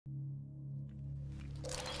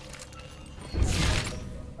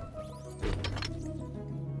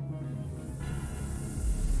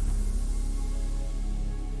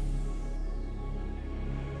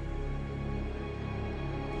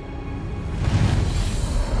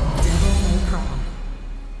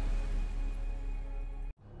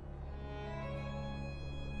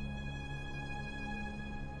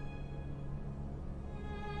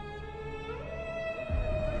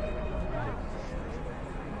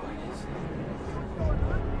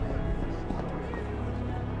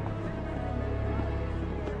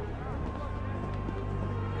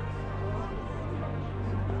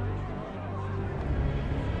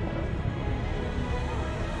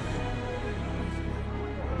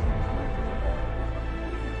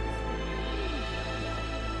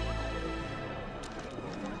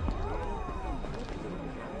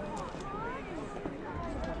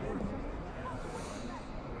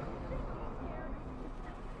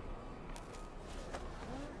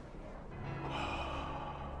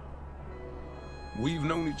We've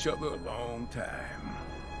known each other a long time.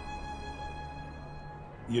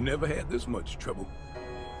 You never had this much trouble.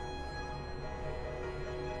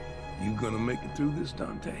 You gonna make it through this,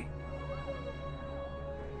 Dante?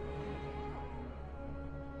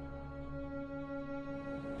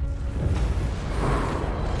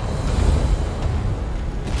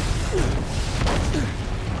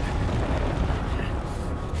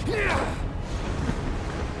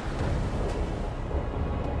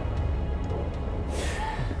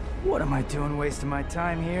 What am I doing wasting my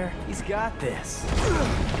time here? He's got this.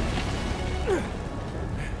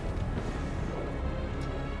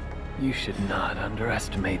 You should not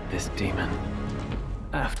underestimate this demon.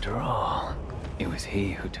 After all, it was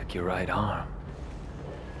he who took your right arm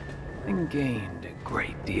and gained a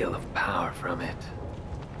great deal of power from it.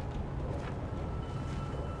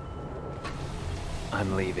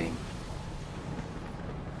 I'm leaving.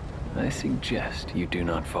 I suggest you do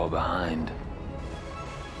not fall behind.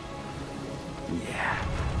 Yeah.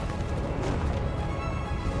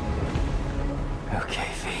 Okay,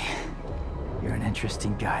 V. You're an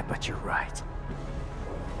interesting guy, but you're right.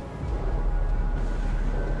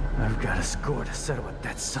 I've got a score to settle with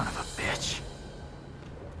that son of a bitch.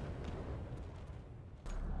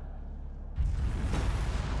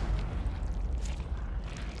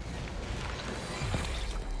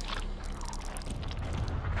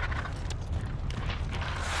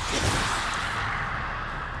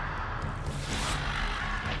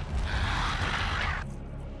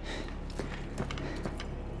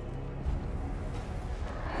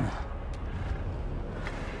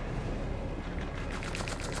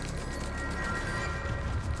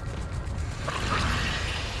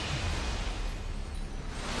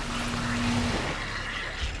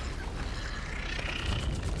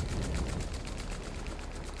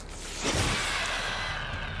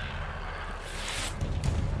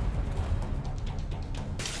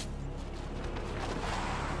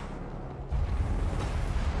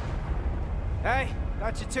 Hey,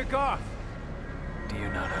 thought you took off. Do you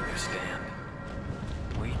not understand?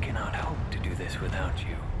 We cannot hope to do this without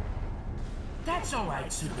you. That's all right,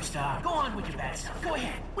 superstar. Go on with your bad stuff. Go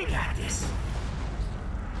ahead. We got this.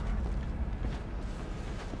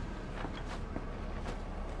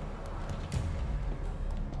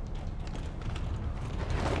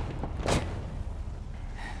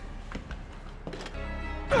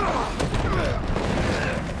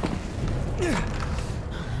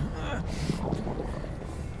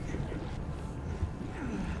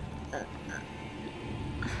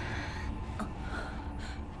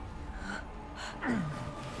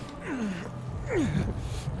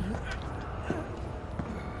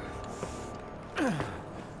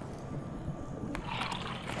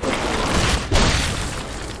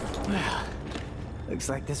 Well, looks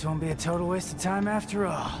like this won't be a total waste of time after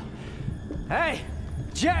all. Hey,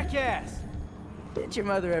 jackass! Did your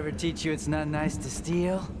mother ever teach you it's not nice to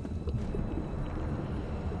steal?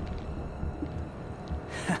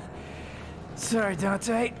 Sorry,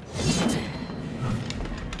 Dante.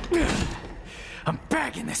 I'm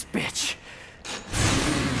bagging this bitch.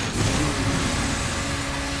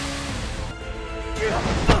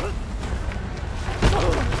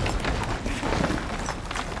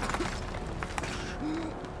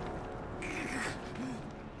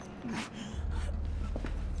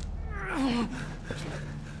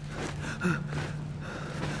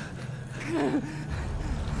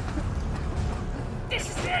 This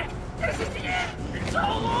is it! This is the end! It's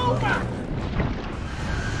all over!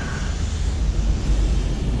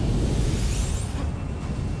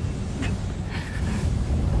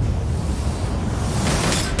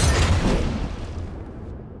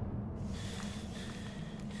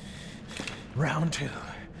 Round two.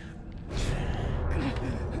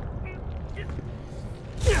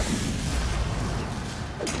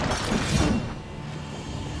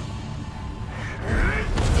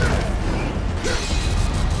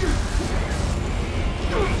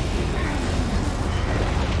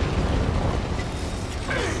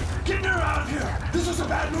 Get her out of here! This is a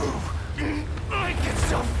bad move! I can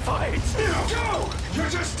still fight! Go! You're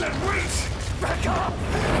just dead weight! Back up!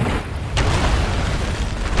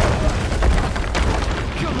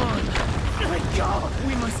 Come on! Let go!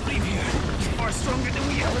 We must leave here. He's far stronger than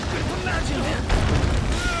we ever could have imagined.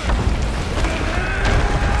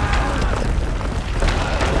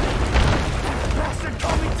 Bastard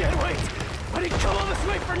called me deadweight! I didn't come all this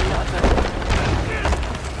way for nothing!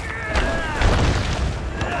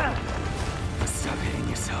 Stop hitting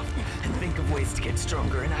yourself and think of ways to get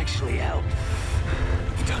stronger and actually help.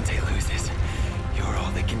 If Dante loses, you're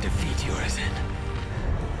all that can defeat Urizen.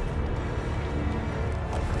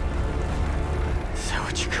 Is that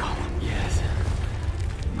what you call him? Yes.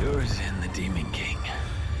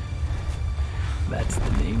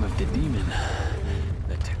 the demon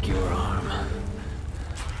that took your arm.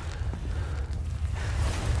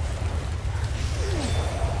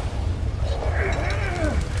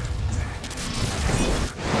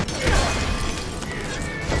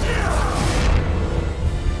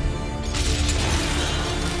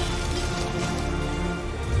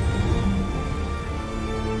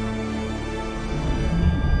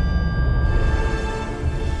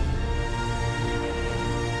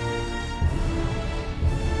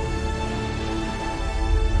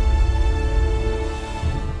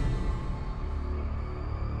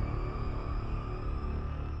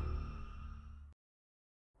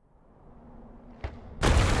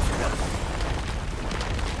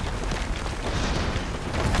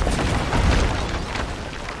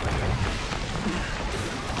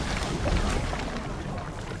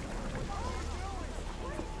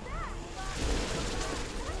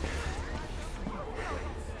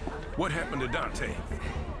 What happened to Dante?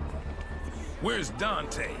 Where's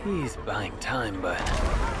Dante? He's buying time, but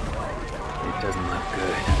it doesn't look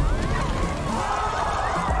good.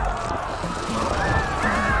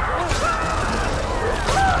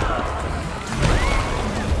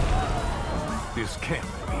 This can't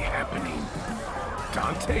be happening.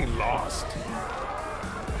 Dante lost.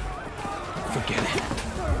 Forget it.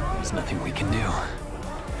 There's nothing we can do.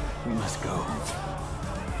 We must go.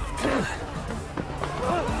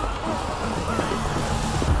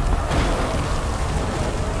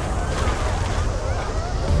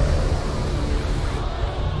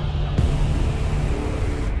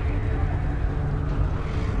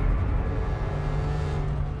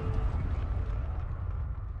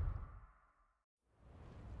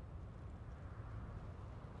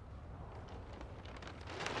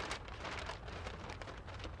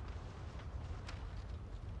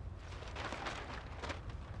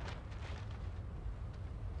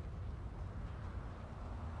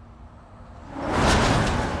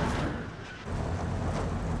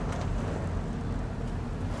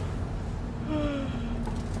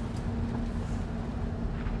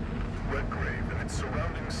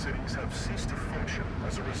 cities have ceased to function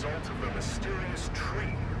as a result of the mysterious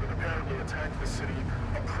tree that apparently attacked the city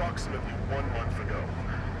approximately 1 month ago.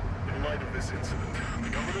 In light of this incident, the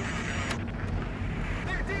government...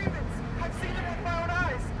 They're demons! I've seen it with my own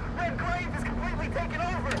eyes! Red Grave is completely taken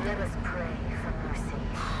over! Let us pray for mercy.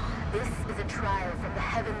 This is a trial from the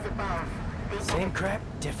heavens above. Same crap,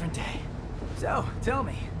 different day. So, tell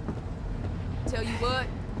me, Tell you what,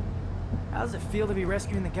 how does it feel to be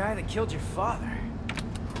rescuing the guy that killed your father?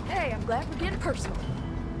 hey, I'm glad we're getting personal.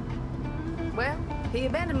 Well, he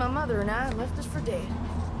abandoned my mother and I and left us for dead.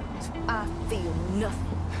 So I feel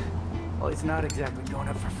nothing. Well, he's not exactly going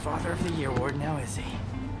up for Father of the Year award now, is he?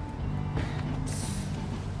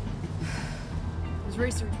 His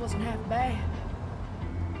research wasn't half bad.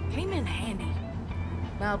 Came in handy.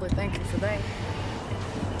 Mildly thankful for that.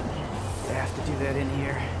 They have to do that in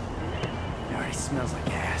here. It already smells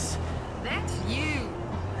like ass. That's you.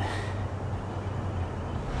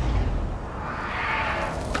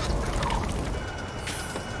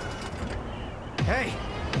 Hey,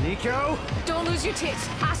 Nico! Don't lose your tits.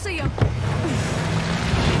 I see him.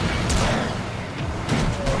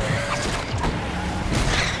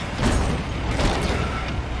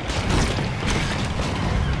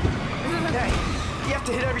 Hey, you have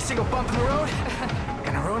to hit every single bump in the road?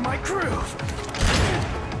 Gonna ruin my groove.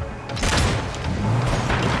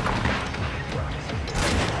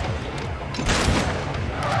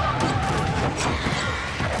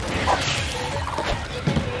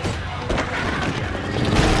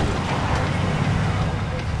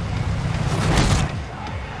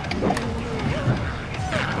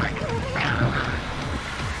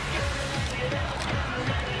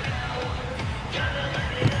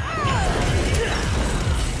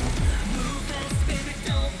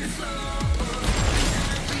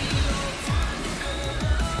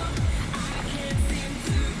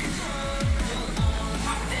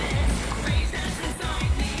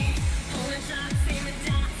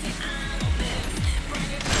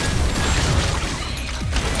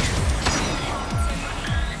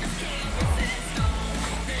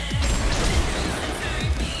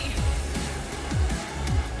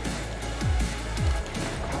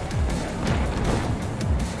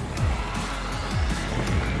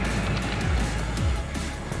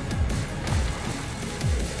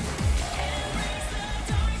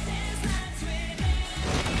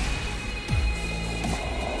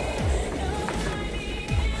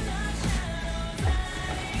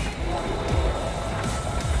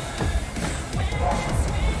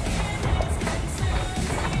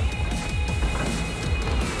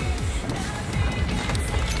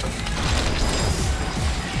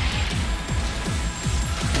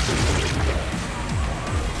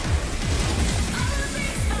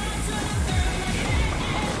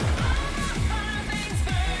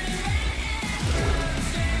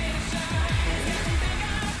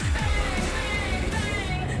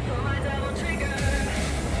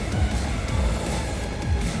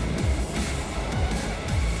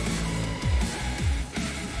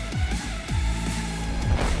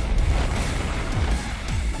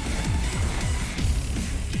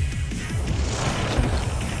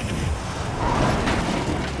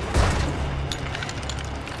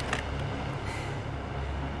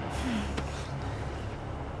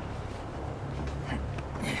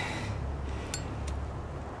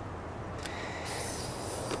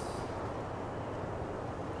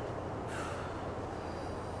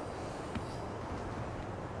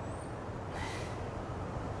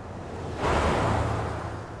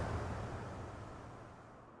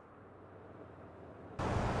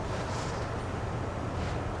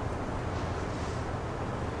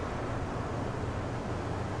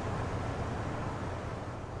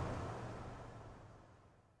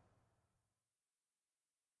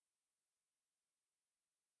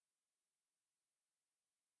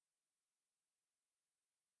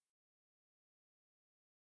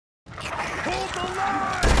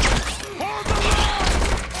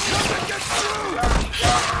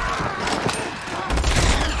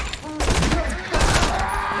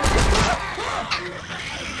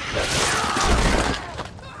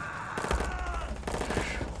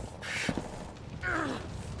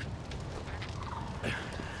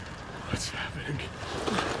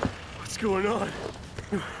 going on?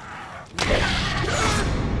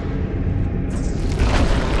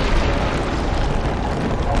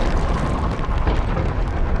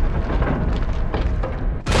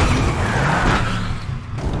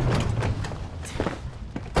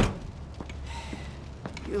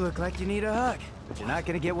 You look like you need a hug, but you're not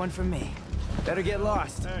gonna get one from me. Better get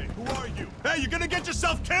lost. Hey, who are you? Hey, you're gonna get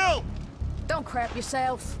yourself killed! Don't crap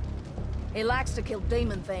yourself. He likes to kill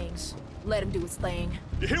demon things. Let him do his thing.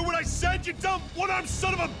 You hear what I said, you dumb one-armed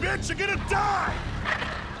son of a bitch? You're gonna die!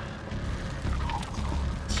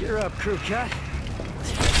 Cheer up, crew cut.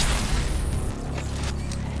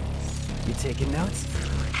 You taking notes?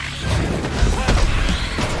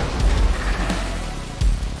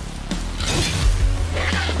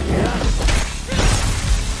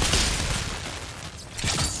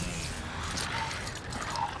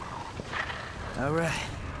 All right.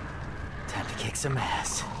 Time to kick some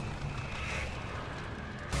ass.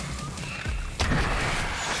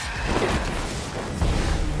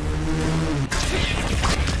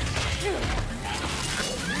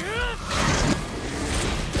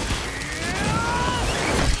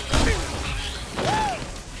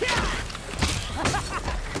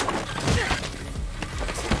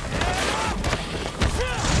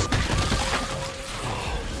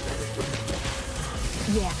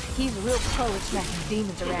 Yeah, he's a real pro at smacking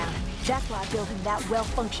demons around. That's why I built him that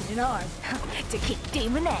well-functioning arm. To kick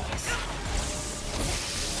demon ass.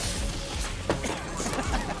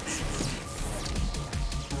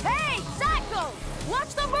 Hey, Psycho!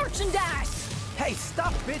 Watch the merchandise! Hey,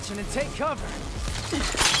 stop bitching and take cover.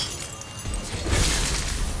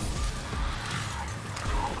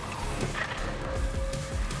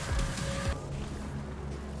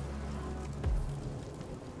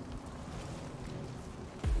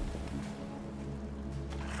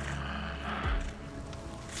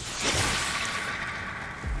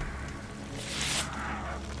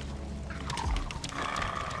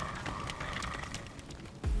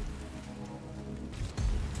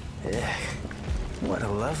 What a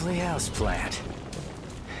lovely houseplant.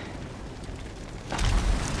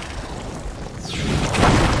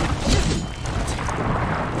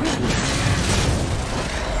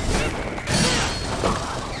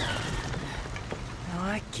 Now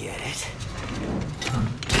I get it.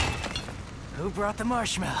 Who brought the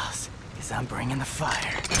marshmallows? 'Cause I'm bringing the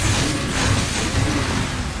fire.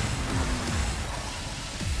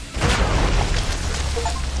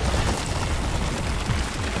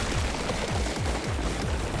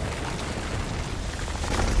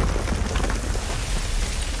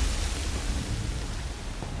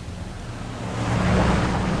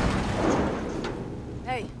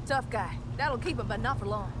 Tough guy. That'll keep him, but not for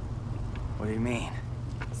long. What do you mean?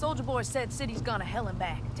 Soldier Boy said city's gone to hell and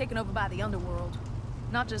back, taken over by the underworld.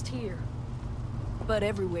 Not just here, but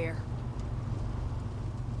everywhere.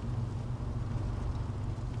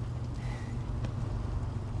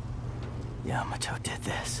 Yamato did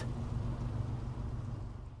this.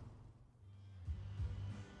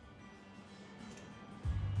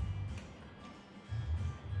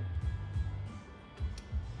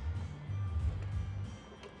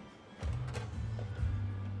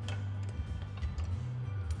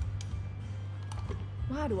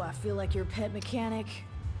 Why do I feel like your pet mechanic?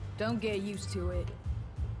 Don't get used to it.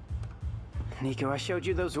 Nico, I showed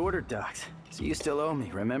you those order docs, so you still owe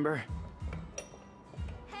me, remember?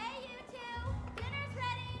 Hey, you two! Dinner's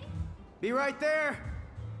ready! Be right there!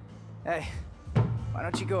 Hey, why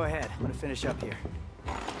don't you go ahead? I'm gonna finish up here.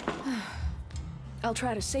 I'll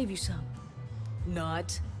try to save you some.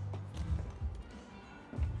 Not.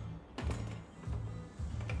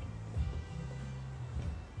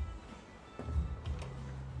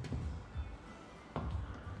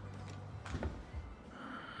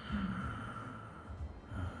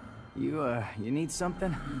 You need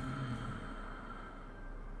something?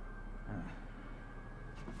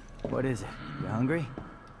 What is it? You hungry?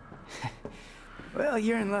 Well,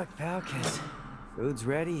 you're in luck, pal, 'cause food's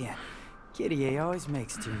ready and Kitty A always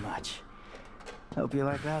makes too much. Hope you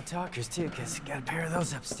like loud talkers, too, 'cause got a pair of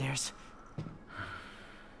those upstairs.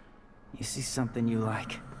 You see something you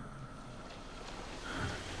like?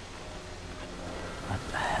 What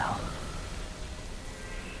the hell?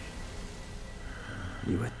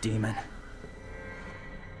 You a demon?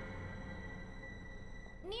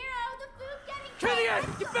 Nero, the food's getting Kitty,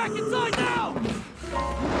 get back inside now!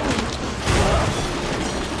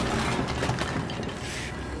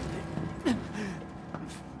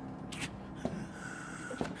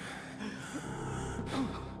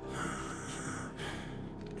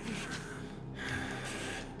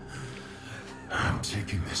 I'm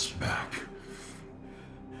taking this back.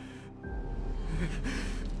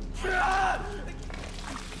 Ah!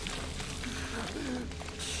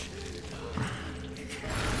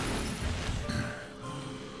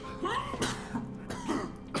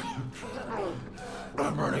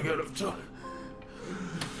 I'm running out of time.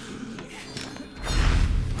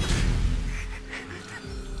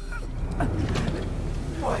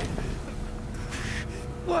 Wait.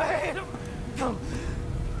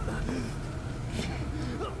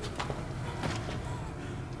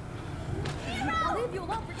 I'll leave you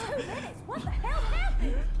alone for 2 minutes. What the hell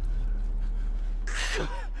happened?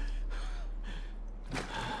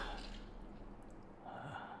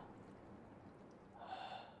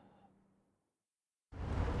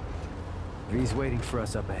 He's waiting for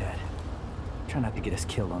us up ahead. Try not to get us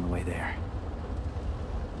killed on the way there.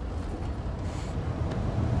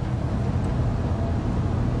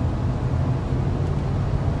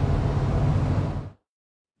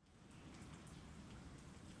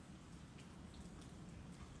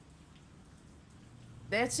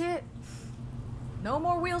 That's it. No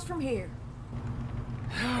more wheels from here.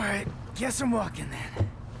 All right, guess I'm walking then.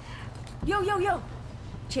 Yo.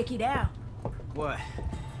 Check it out. What?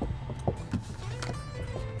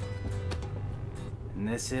 And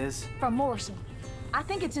this is? From Morrison. I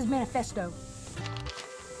think it's his manifesto.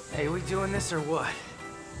 Hey, we doing this or what?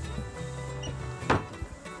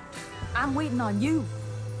 I'm waiting on you.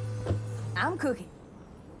 I'm cooking.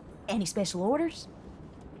 Any special orders?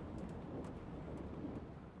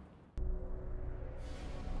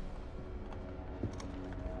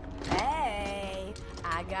 Hey,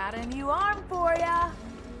 I got a new arm for ya.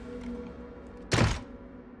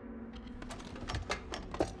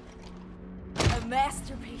 A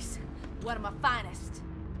masterpiece. One of my finest.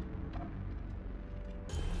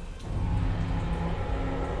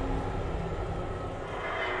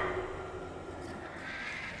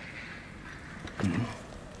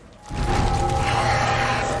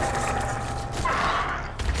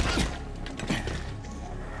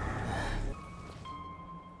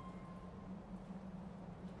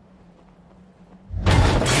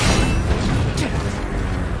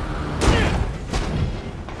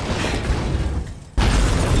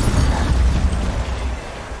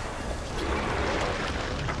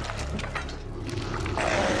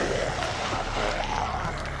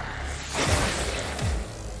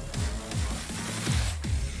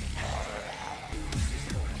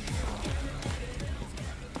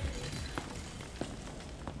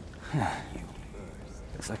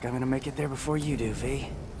 Looks like I'm gonna make it there before you do, V.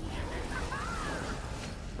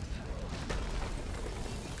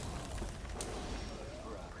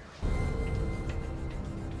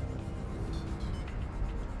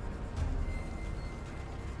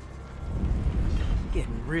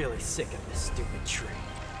 Getting really sick of this stupid tree.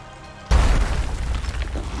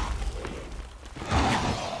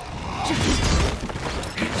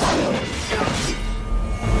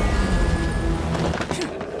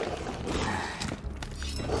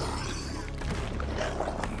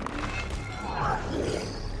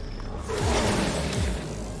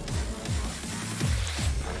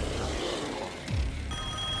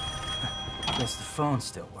 Guess the phone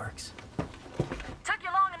still works. Took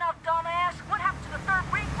you long enough, dumbass. What happened to the third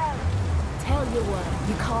ring rule? Tell you what,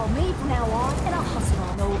 you call me from now on, and I'll hustle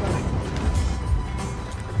on over.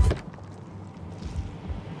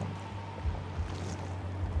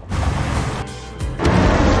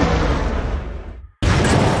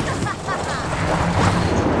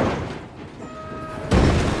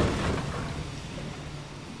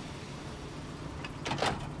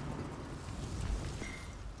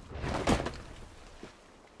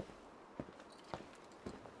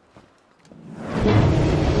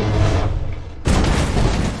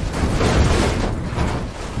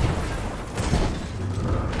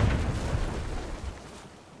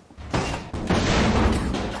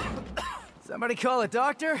 Somebody call a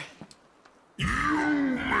doctor? You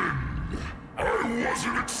win! I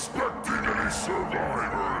wasn't expecting any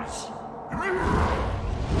survivors!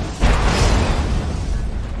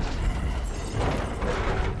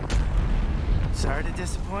 Sorry to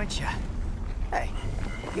disappoint you. Hey,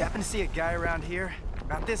 you happen to see a guy around here?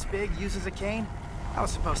 About this big, uses a cane? I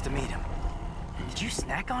was supposed to meet him. Did you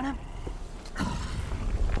snack on him?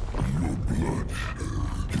 Your blood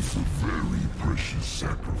is a very precious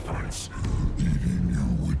sacrifice. Eating you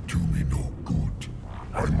would do me no good.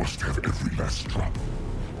 I must have every last drop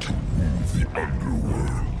to rule the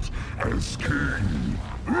underworld as king.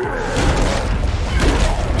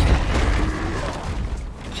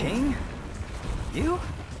 King? You?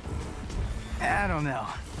 I don't know.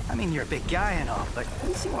 I mean, you're a big guy and all, but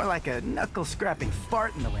you seem more like a knuckle-scrapping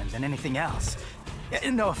fart in the wind than anything else.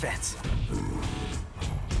 No offense.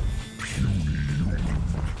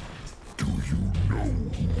 Do you know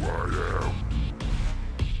who I am?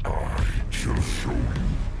 I shall show you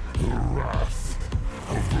the wrath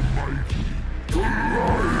of the mighty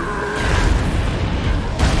Goliath!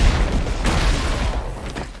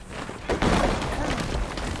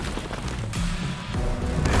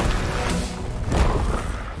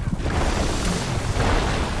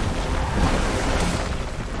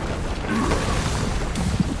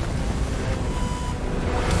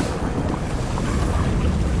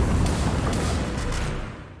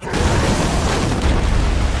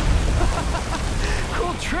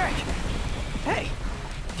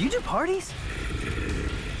 Do you do parties?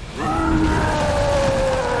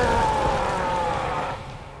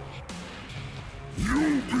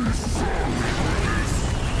 You'll be sorry for this.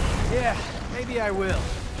 Yeah, maybe I will.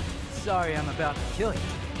 Sorry I'm about to kill you.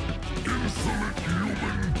 Insolent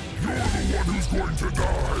human, you're the one who's going to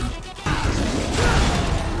die.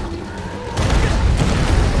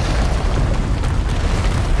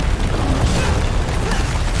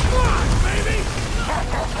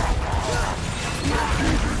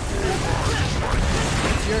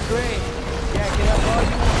 It's your grade. Jack it up all you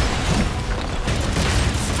want.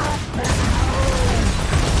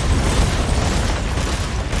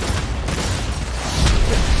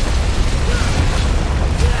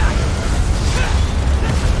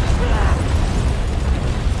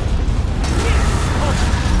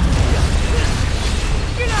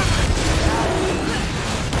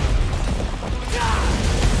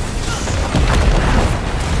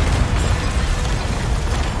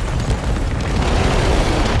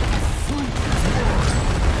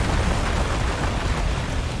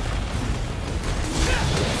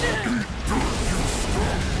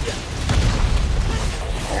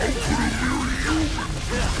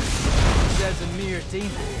 As a mere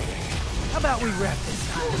demon. How about we wrap this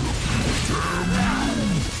up?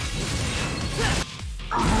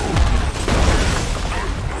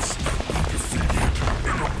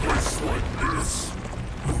 In a place like this,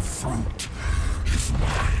 the fruit is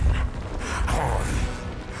mine. I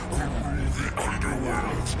will rule the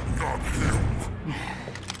underworld, not him.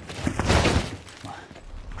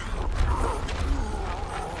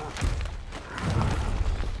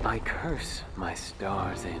 I curse my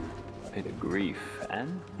stars in bit of grief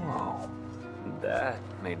and woe. That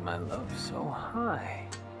made my love so high,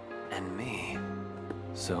 and me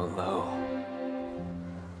so low.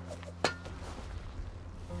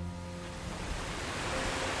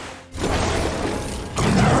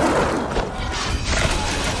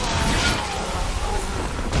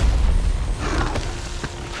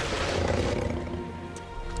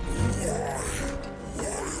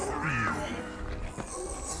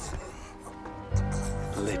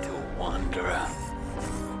 Little wanderer,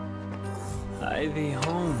 I thee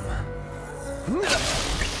home.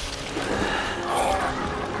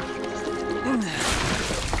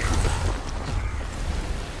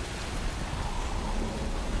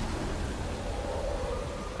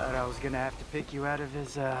 Thought I was gonna have to pick you out of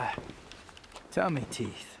his, tummy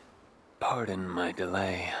teeth. Pardon my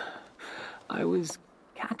delay. I was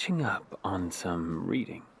catching up on some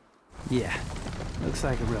reading. Yeah, looks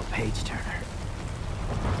like a real page-turner.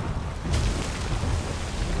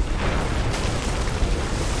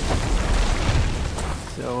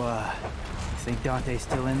 So, you think Dante's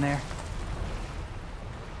still in there?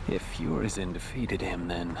 If Urizen defeated him,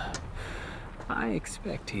 then I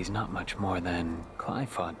expect he's not much more than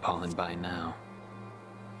Glyphod pollen by now.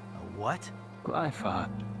 A what?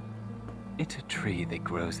 Glyphod. It's a tree that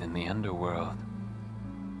grows in the underworld.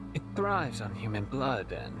 It thrives on human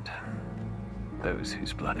blood, and those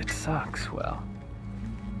whose blood it sucks, well,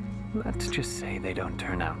 let's just say they don't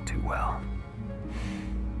turn out too well.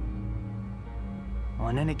 Well,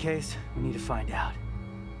 in any case, we need to find out.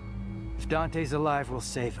 If Dante's alive, we'll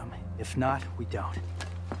save him. If not, we don't.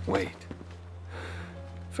 Wait.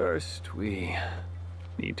 First, we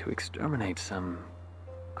need to exterminate some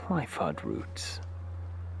Glyphod roots.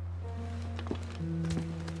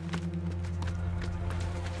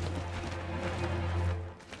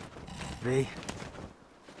 V,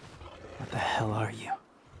 what the hell are you?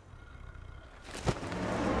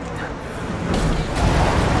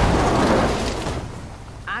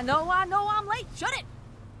 I know, I'm late. Shut it!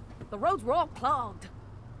 The roads were all clogged.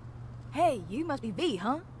 Hey, you must be V,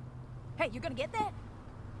 huh? Hey, you gonna get that?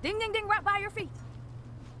 Ding, ding, ding, right by your feet.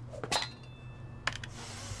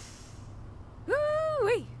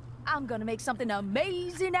 Woo-wee! I'm gonna make something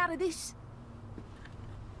amazing out of this.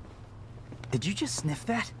 Did you just sniff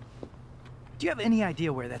that? Do you have any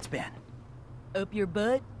idea where that's been? Up your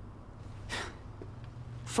butt?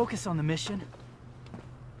 Focus on the mission.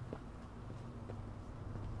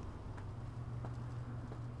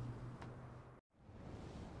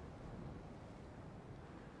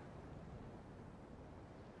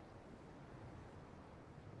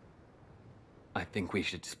 I think we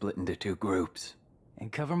should split into two groups.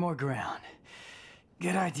 And cover more ground.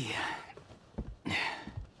 Good idea.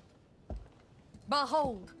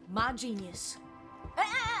 Behold, my genius.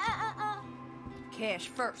 Cash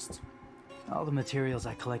first. All the materials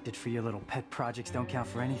I collected for your little pet projects don't count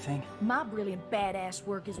for anything. My brilliant badass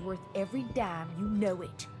work is worth every dime, you know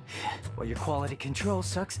it. Well, your quality control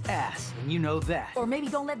sucks ass, and you know that. Or maybe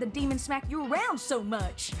don't let the demon smack you around so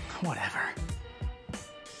much. Whatever.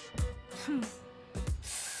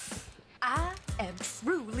 I am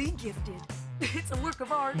truly gifted. It's a work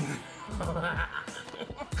of art.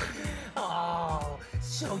 Oh,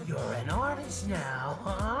 so you're an artist now,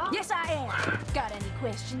 huh? Yes, I am. Got any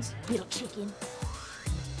questions, little chicken?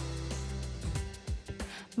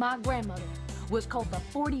 My grandmother was called the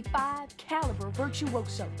 45 caliber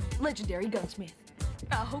virtuoso, legendary gunsmith.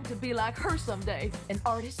 I hope to be like her someday, an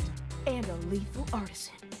artist and a lethal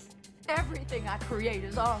artisan. Everything I create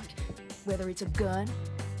is art, whether it's a gun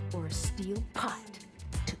or a steel pot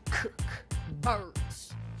to cook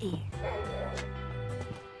birds in.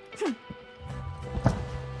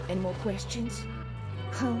 Any more questions?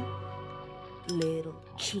 Huh? Little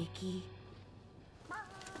chickie.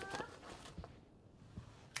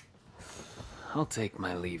 I'll take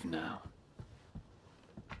my leave now.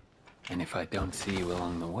 And if I don't see you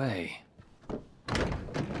along the way,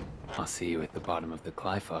 I'll see you at the bottom of the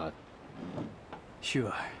Glyphod.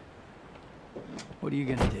 Sure. What are you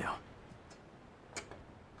gonna do?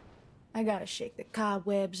 I gotta shake the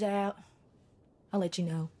cobwebs out. I'll let you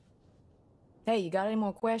know. Hey, you got any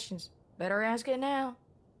more questions? Better ask it now.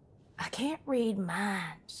 I can't read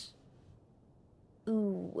minds.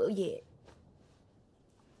 Ooh, well, yeah.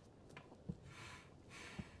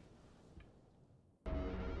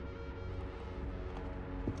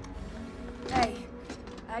 Hey,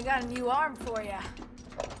 I got a new arm for ya.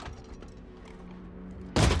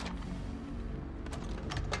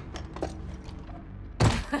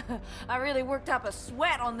 I really worked up a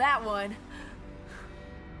sweat on that one.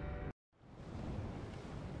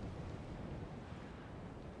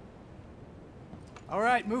 All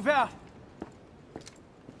right, move out.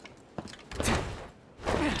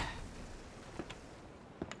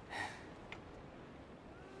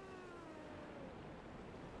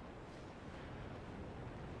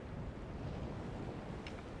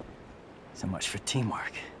 So much for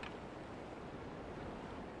teamwork.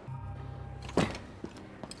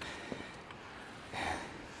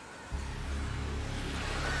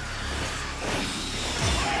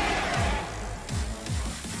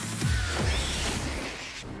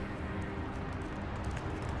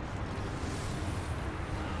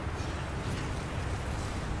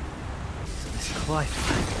 Life.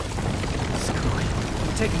 Screw it.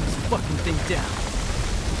 I'm taking this fucking thing down.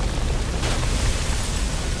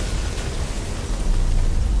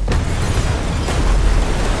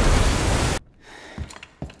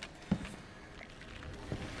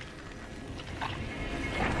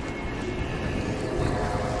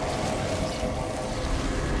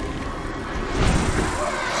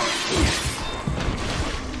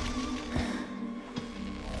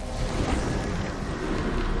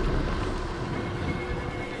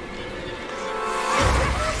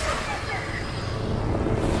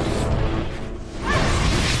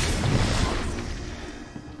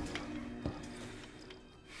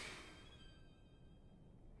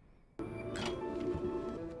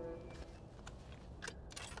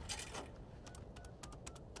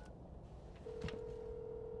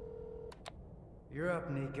 You're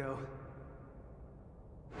up, Nico.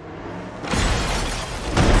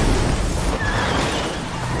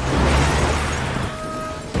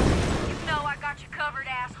 You know I got you covered,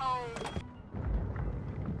 asshole.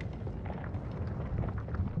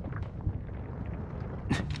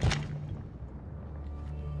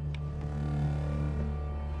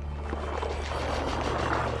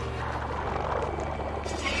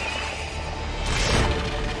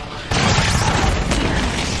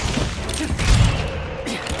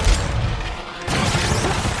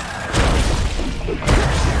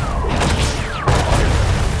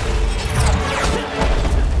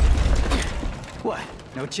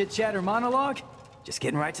 No chit-chat or monologue? Just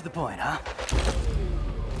getting right to the point, huh?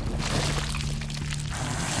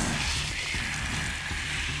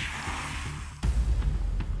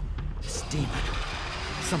 This demon.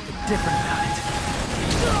 Something different about it.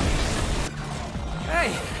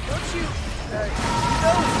 Hey! Don't you...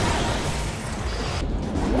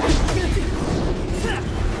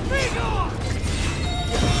 Be gone!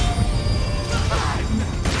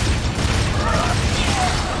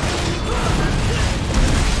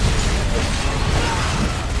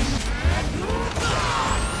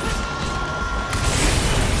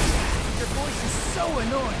 So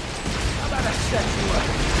annoying. How about I set you up?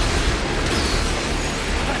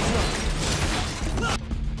 That's right.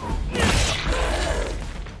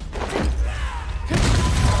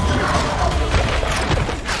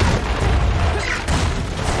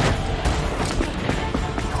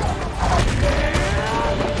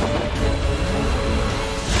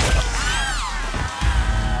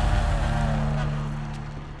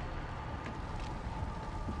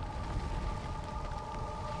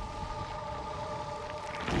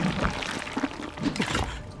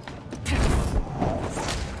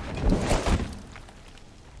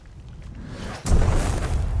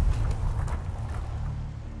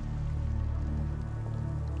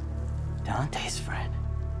 Dante's friend.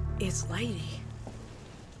 It's Lady.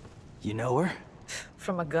 You know her?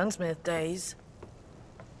 From my gunsmith days.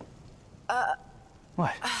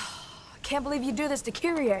 What? I can't believe you do this to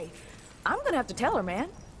Kyrie. I'm gonna have to tell her, man.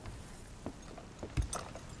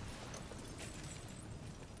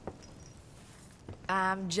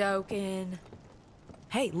 I'm joking.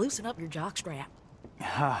 Hey, loosen up your jockstrap.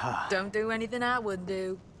 Haha. Don't do anything I wouldn't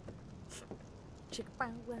do. Chicka bow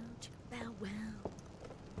wow, chicka bow wow.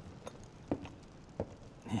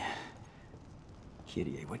 Yeah.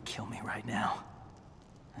 Kyrie would kill me right now.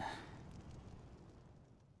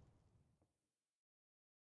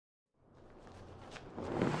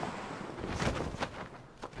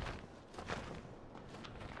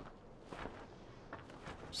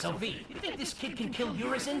 So, V, you think this kid can kill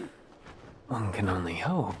Urizen? One can only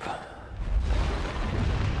hope.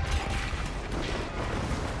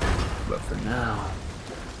 But for now,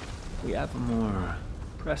 we have a more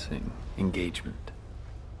pressing engagement.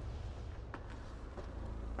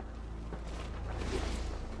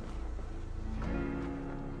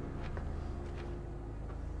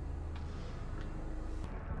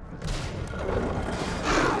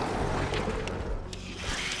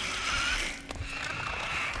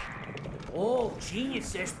 Oh, genius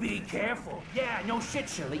says be careful. Yeah, no shit,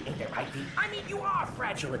 Shirley. Ain't that right, V? I mean, you are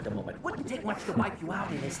fragile at the moment. Wouldn't take much to wipe you out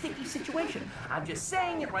in a sticky situation. I'm just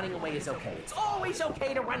saying that running away is okay. It's always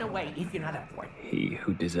okay to run away if you're not up for it. He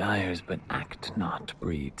who desires but act not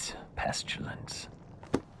breeds pestilence.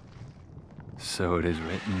 So it is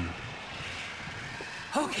written.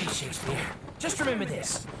 Okay, Shakespeare. Just remember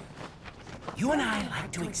this. You and I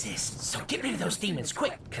like to exist, so get rid of those demons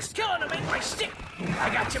quick, cause killing them ain't my stick. I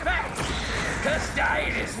got your back, cause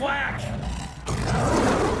dying is whack.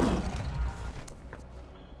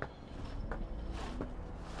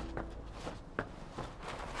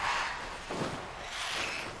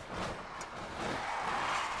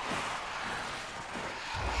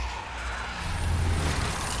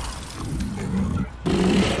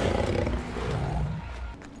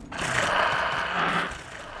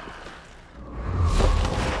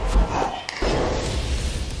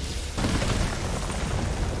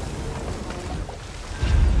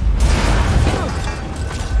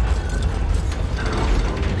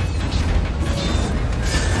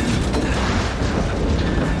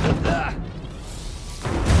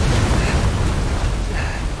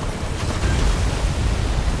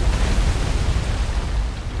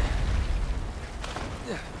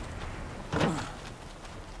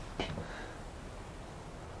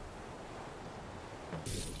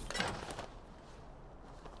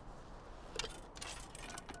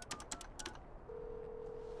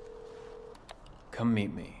 Come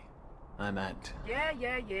meet me. I'm at... Yeah.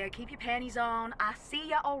 Keep your panties on. I see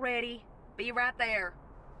ya already. Be right there.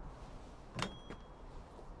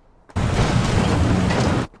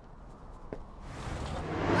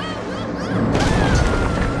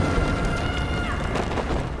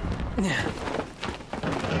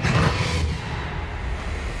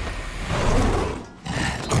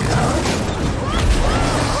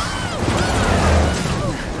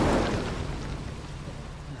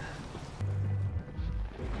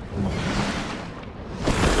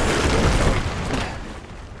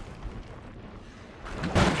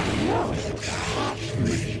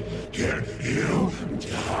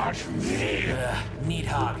 Neat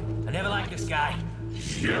hog. I never liked this guy.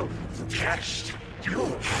 You test.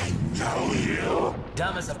 I know you.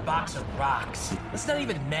 Dumb as a box of rocks. Let's not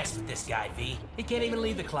even mess with this guy, V. He can't even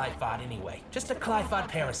leave the Clyphod anyway. Just a Clyphod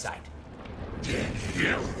parasite. Did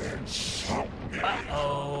you insult me?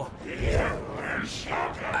 Uh-oh. You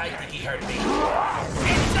insulted me. I think he hurt me. And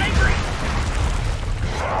he's angry!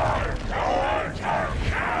 I'm going to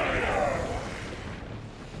kill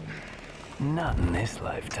you. Not in this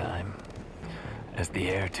lifetime. As the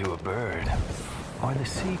air to a bird, or the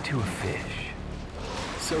sea to a fish,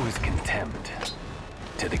 so is contempt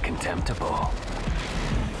to the contemptible.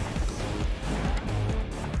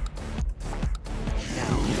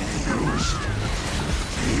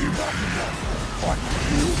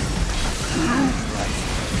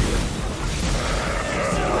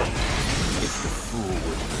 If the fool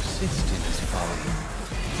would persist in his folly,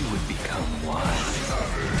 he would become wise.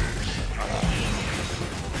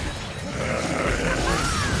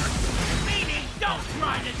 Meaning, don't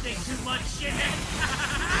try to think too much, shithead!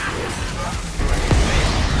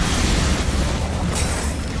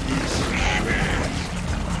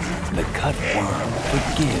 The cutworm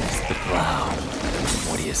forgives the plow.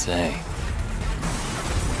 What do you say?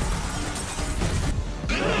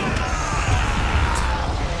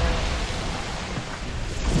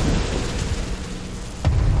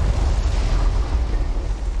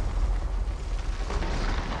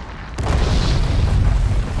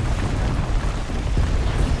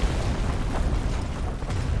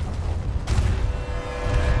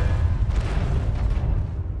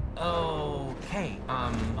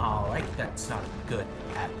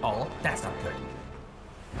 Oh, that's not good.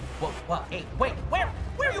 Well, hey, wait, where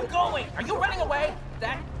are you going? Are you running away?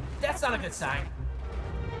 That's not a good sign.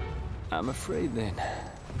 I'm afraid then,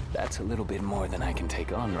 that's a little bit more than I can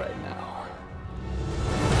take on right now.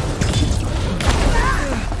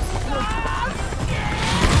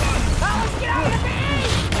 Get out of me!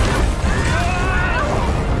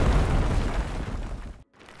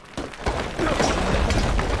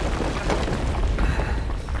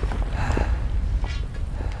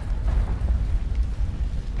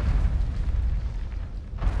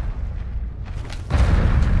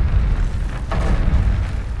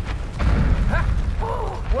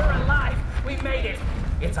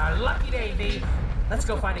 It's our lucky day, V. Let's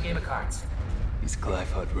go find a game of cards. These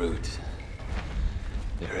Glyphod roots,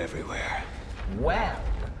 they're everywhere. Well,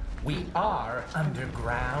 we are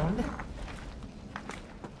underground.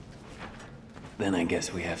 Then I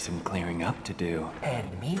guess we have some clearing up to do.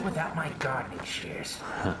 And me without my gardening shears.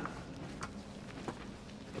 Huh.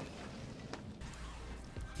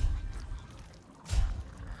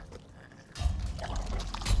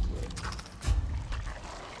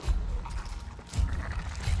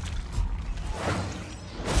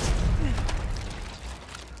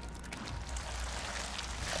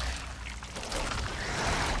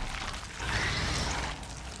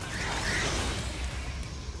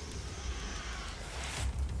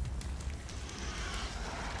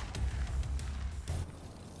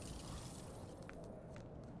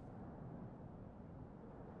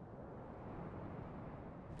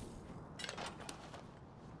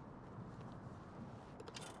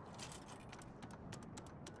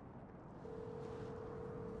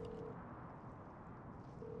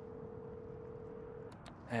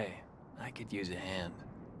 Hey, I could use a hand.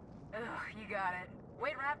 Ugh, you got it.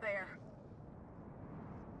 Wait right there.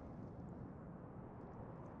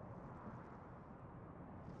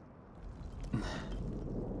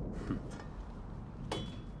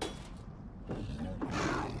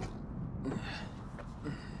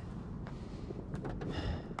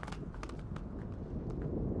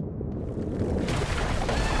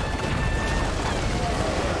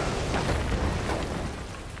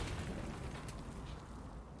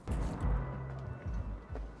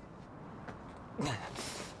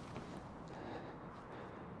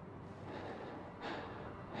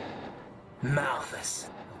 Malthus.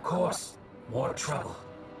 Of course. More trouble.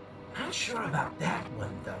 Not sure about that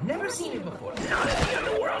one, though. Never seen it before. Not in the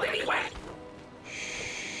underworld, anyway!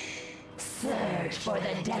 Search for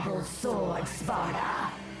the Devil's Sword,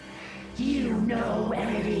 Sparta. You know where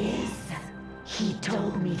it is. He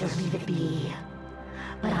told me to leave it be.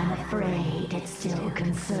 But I'm afraid it still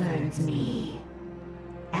concerns me.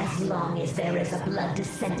 As long as there is a blood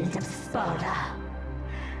descendant of Sparta,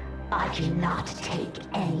 I cannot take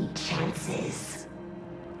any chances.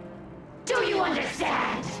 Do you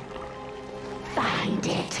understand? Find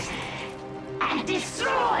it and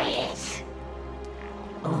destroy it.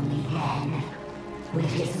 Only then will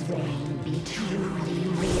his reign be truly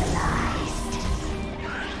realized.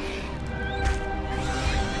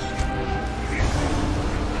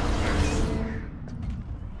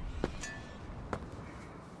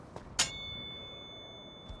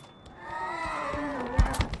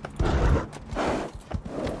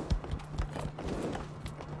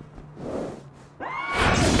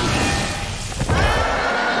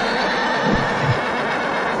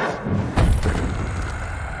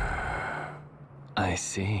 I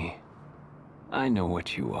see. I know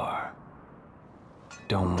what you are.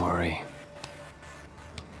 Don't worry.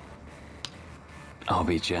 I'll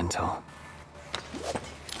be gentle.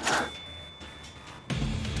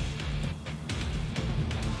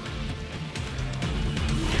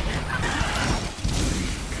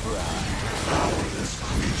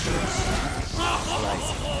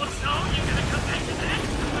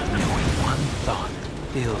 Knowing one thought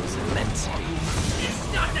fills immensity.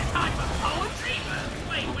 It's not the time for poetry!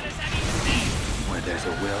 Wait, what does that even mean? Where there's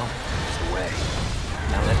a will, there's a way.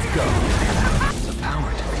 Now let's go. The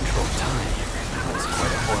power to control time. That's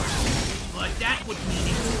quite a horse. But that would mean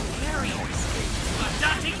it's very escape. But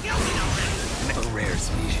Dante killed it already! A rare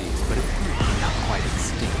species, but not quite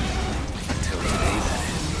extinct. Until today, that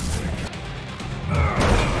is.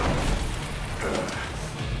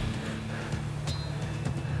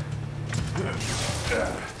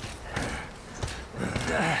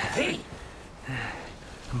 Hey!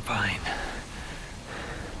 I'm fine.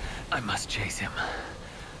 I must chase him.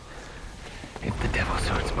 If the Devil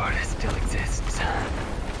Sword Sparta still exists,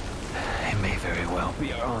 it may very well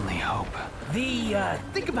be our only hope.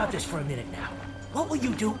 Think about this for a minute now. What will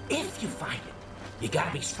you do if you find it? You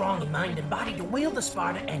gotta be strong in mind and body to wield the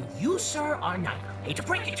Sparta, and you, sir, are neither. Hate to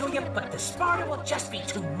break it to you, but the Sparta will just be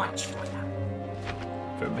too much for you.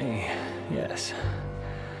 For me, yes.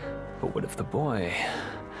 But what if the boy,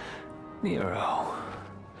 Nero?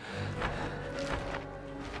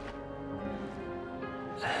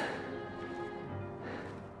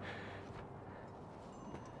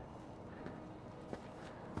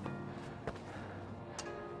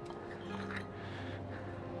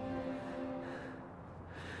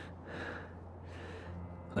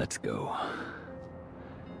 Let's go.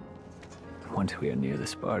 Once we are near the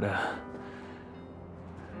Sparta,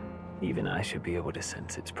 even I should be able to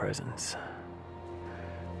sense its presence.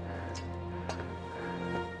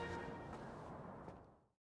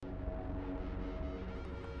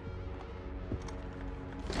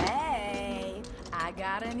 Hey, I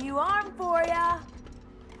got a new arm for ya.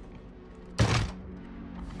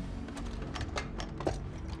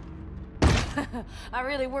 I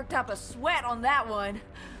really worked up a sweat on that one.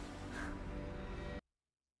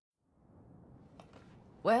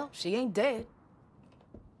 Well, she ain't dead.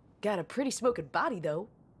 Got a pretty smoking body, though.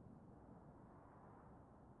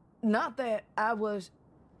 Not that I was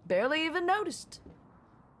barely even noticed.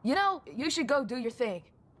 You know, you should go do your thing.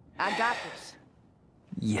 I got this.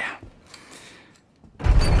 Yeah.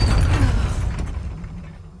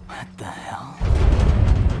 What the hell?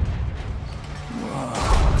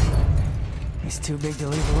 Whoa. He's too big to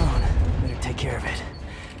leave alone. Better take care of it.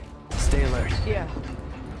 Stay alert. Yeah.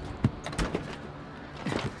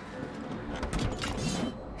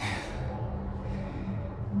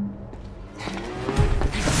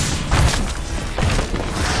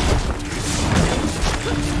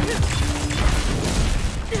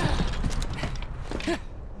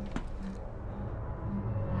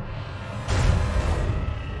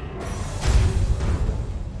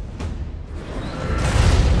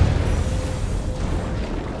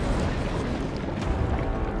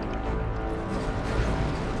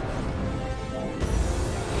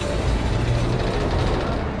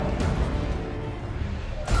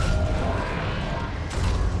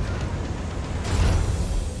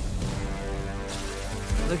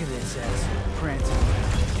 Look at this ass prancing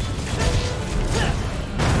around.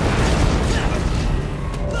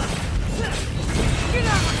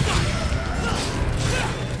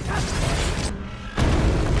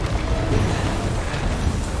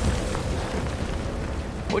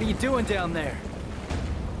 What are you doing down there?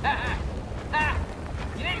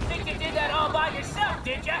 You didn't think you did that all by yourself,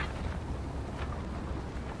 did ya?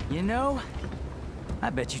 You know, I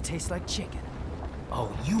bet you taste like chicken.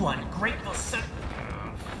 Oh, you ungrateful son.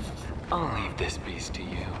 I'll leave this beast to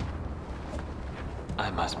you.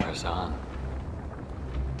 I must press on.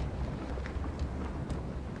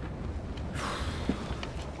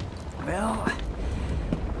 Well,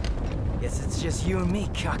 guess it's just you and me,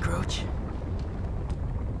 cockroach.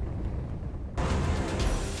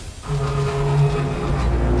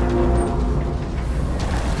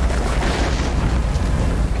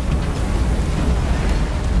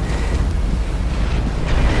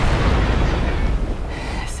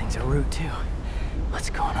 This thing's a root too. What's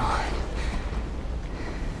going on?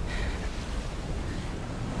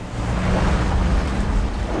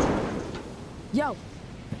 Yo,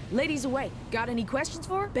 ladies away. Got any questions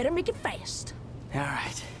for her? Better make it fast. All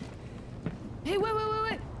right. Hey,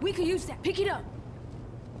 wait. We could use that. Pick it up.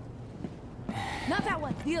 Not that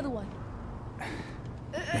one. The other one.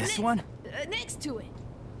 This one? Next to it.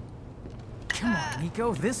 Come on,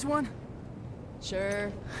 Nico. This one?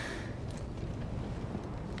 Sure.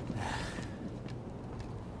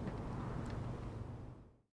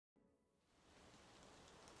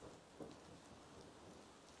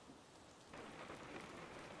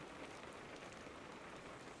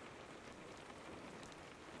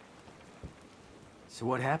 So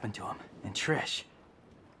what happened to him? And Trish?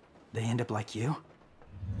 They end up like you?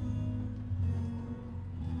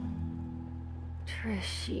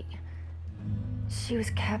 Trish, she was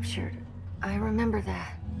captured. I remember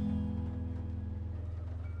that.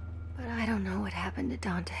 But I don't know what happened to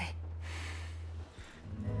Dante.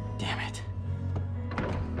 Damn it.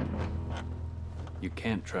 You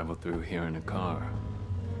can't travel through here in a car.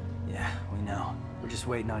 Yeah, we know. We're just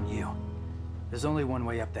waiting on you. There's only one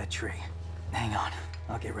way up that tree. Hang on,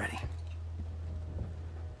 I'll get ready.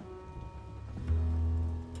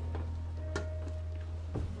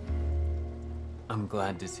 I'm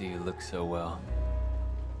glad to see you look so well.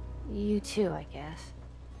 You too, I guess.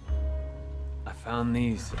 I found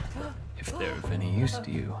these. If they're of any use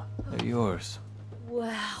to you, they're yours.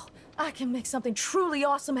 Wow, I can make something truly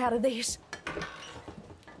awesome out of these.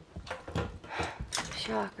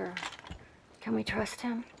 Shocker. Can we trust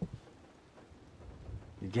him?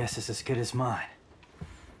 Your guess is as good as mine.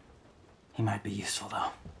 He might be useful,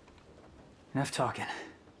 though. Enough talking.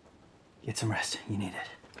 Get some rest. You need it.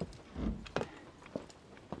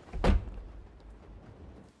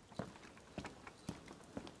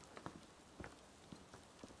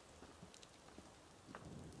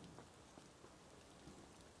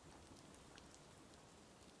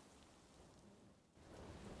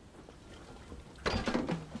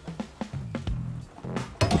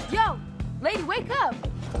 Yo! Lady, wake up!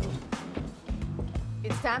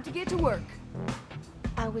 It's time to get to work.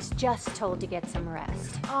 I was just told to get some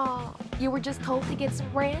rest. Oh, you were just told to get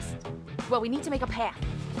some rest? Well, we need to make a path.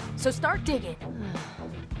 So start digging.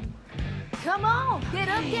 Come on! Get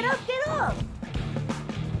up, get up, get up!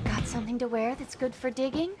 Got something to wear that's good for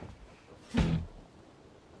digging?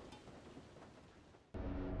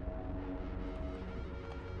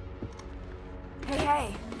 Hey,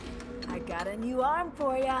 hey. I got a new arm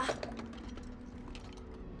for ya.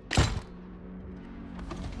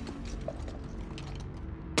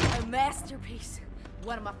 A masterpiece.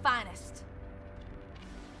 One of my finest.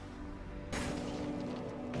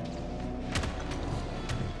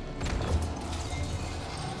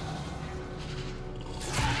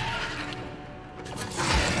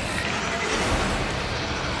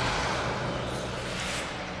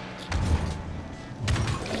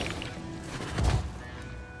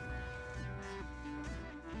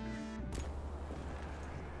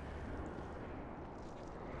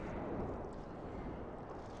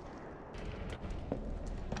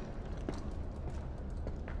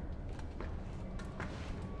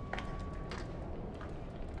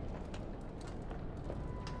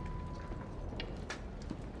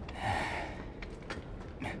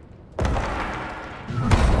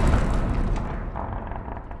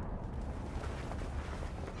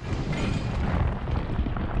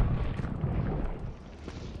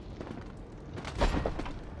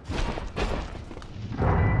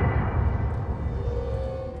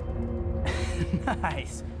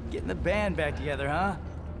 Nice. Getting the band back together, huh?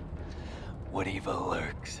 What evil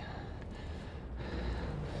lurks?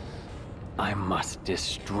 I must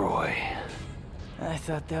destroy. I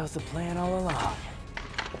thought that was the plan all along.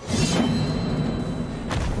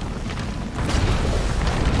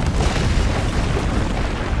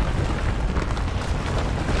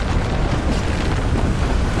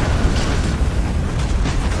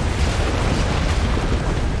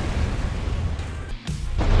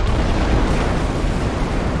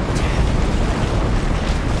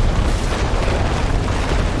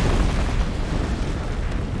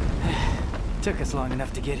 Took us long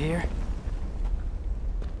enough to get here.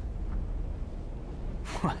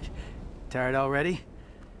 What? Tired already?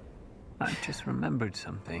 I just remembered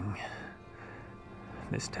something.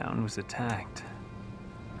 This town was attacked.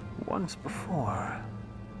 Once before.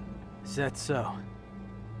 Is that so?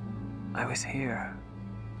 I was here.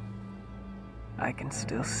 I can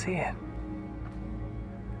still see it.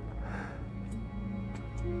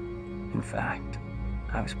 In fact,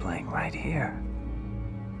 I was playing right here.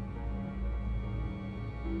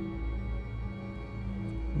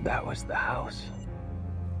 That was the house.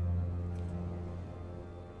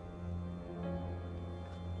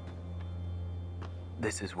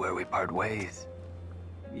 This is where we part ways.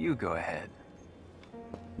 You go ahead.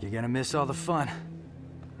 You're gonna miss all the fun.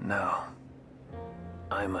 No.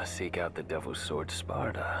 I must seek out the Devil's Sword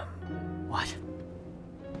Sparta. What?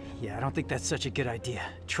 Yeah, I don't think that's such a good idea.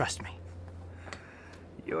 Trust me.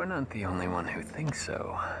 You're not the only one who thinks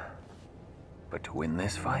so. But to win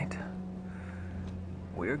this fight,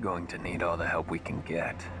 we're going to need all the help we can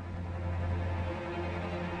get.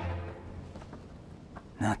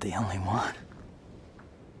 Not the only one.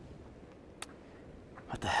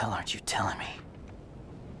 What the hell aren't you telling me?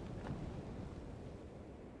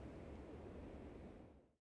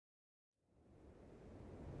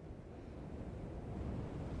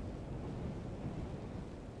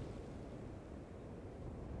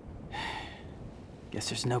 Guess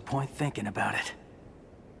there's no point thinking about it.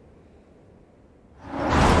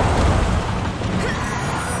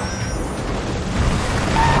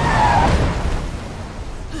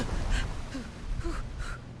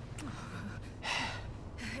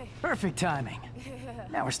 Perfect timing.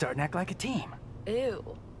 Now we're starting to act like a team.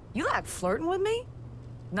 Ew. You like flirting with me?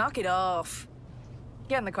 Knock it off.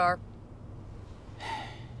 Get in the car.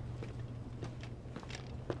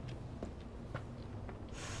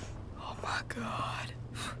 Oh my God.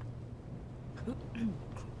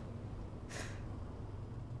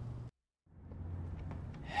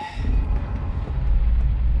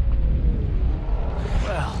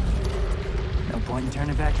 Well, no point in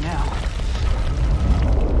turning back now.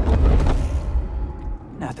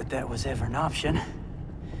 Not that that was ever an option.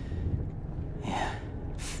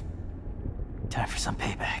 some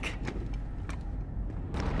payback.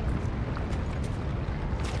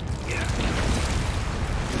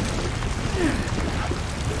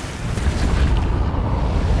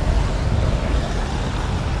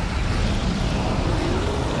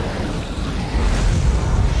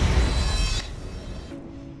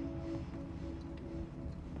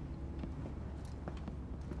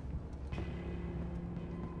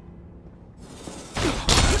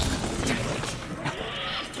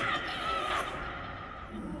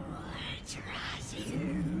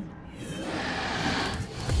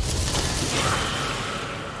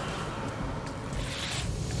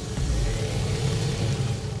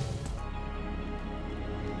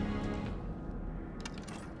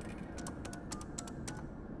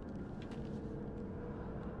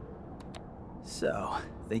 So,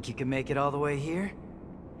 think you can make it all the way here?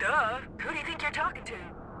 Duh. Who do you think you're talking to?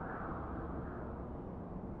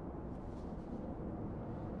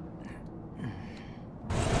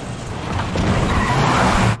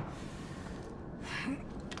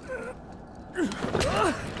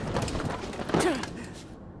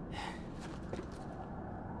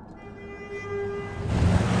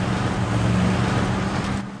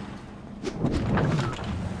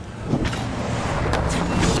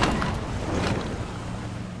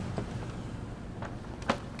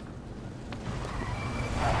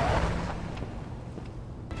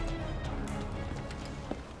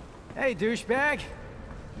 Hey, douchebag.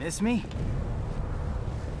 Miss me?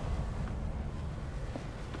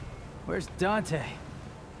 Where's Dante?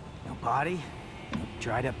 No body? No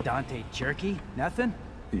dried up Dante jerky? Nothing?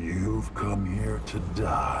 You've come here to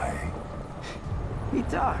die. He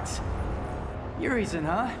talks. Your reason,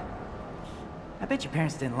 huh? I bet your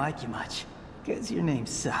parents didn't like you much, 'cause your name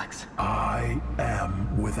sucks. I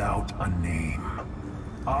am without a name.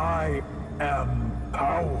 I am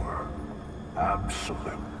power.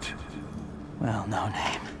 Absolute. Well, no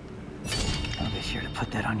name. I'll be sure to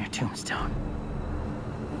put that on your tombstone.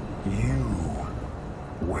 You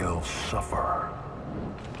will suffer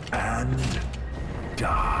and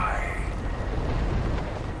die.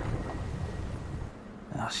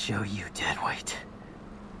 I'll show you, deadweight.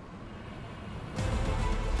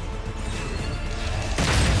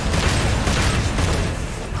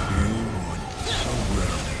 You would so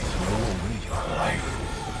rarely throw away your life,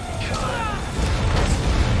 child.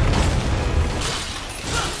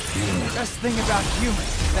 Best thing about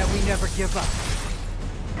humans is that we never give up.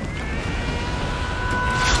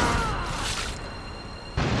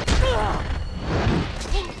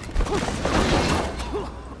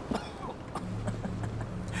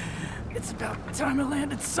 It's about time I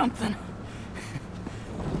landed something.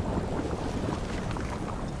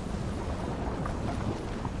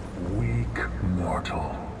 Weak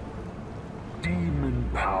mortal. Demon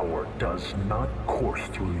power does not course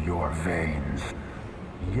through your veins.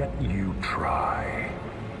 Yet you try.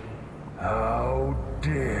 How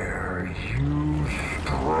dare you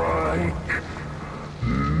strike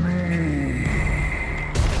me?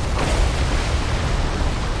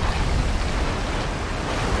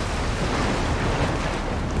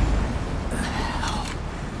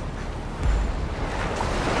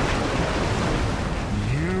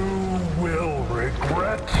 You will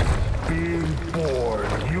regret being born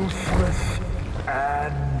useless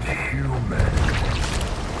and human.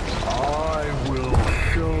 I will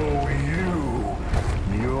show you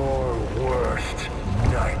your worst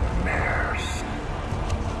nightmares.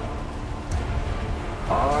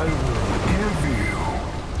 I will give you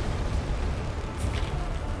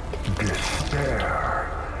despair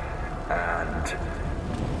and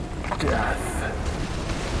death.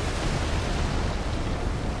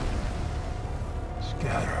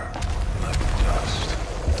 Scatter like dust.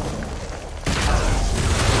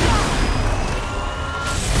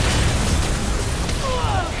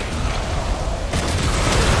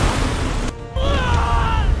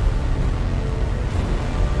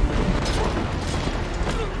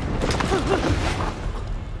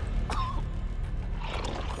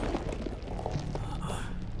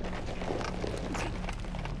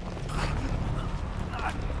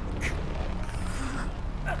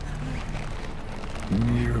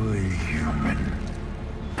 Nearly human,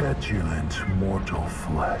 petulant mortal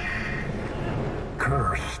flesh.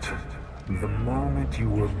 Cursed the moment you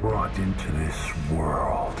were brought into this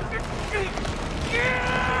world.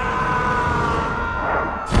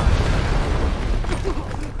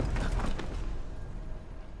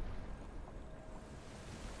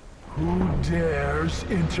 Who dares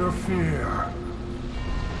interfere?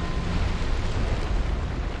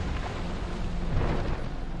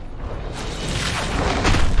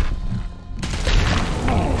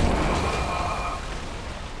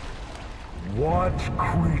 One What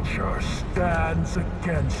creature stands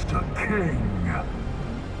against a king?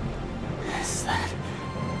 Is that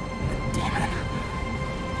a demon?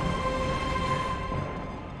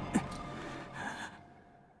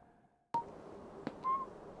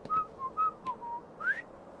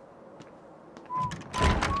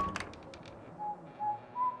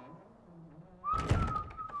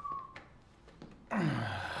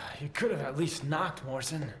 You could have at least knocked,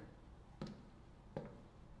 Morrison.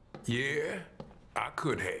 Yeah, I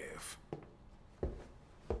could have.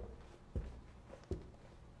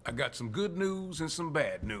 I got some good news and some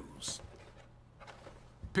bad news.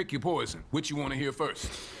 Pick your poison. Which you want to hear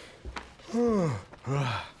first?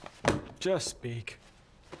 Just speak.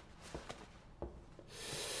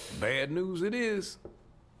 Bad news it is.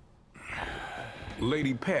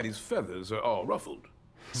 Lady Patty's feathers are all ruffled.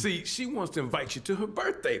 See, she wants to invite you to her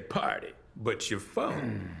birthday party, but your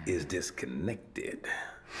phone is disconnected.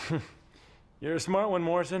 You're a smart one,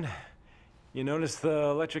 Morrison. You noticed the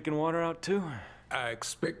electric and water out too? I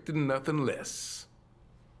expected nothing less.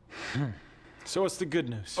 So what's the good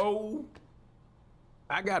news? Oh,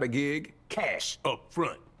 I got a gig. Cash up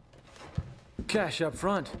front. Cash up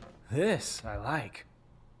front. This I like.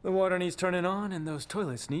 The water needs turning on and those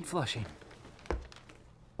toilets need flushing.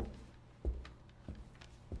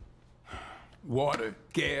 Water,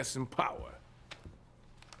 gas, and power.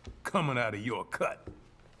 Coming out of your cut.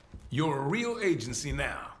 You're a real agency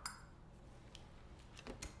now.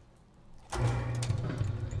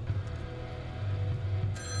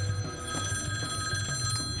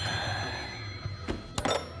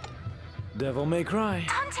 Devil may cry.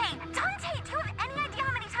 Dante, do you have any idea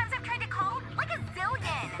how many times I've tried to call? Like a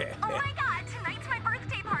zillion. Oh my god, tonight's my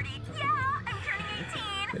birthday party. Yeah, I'm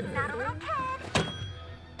turning 18. Not a little kid.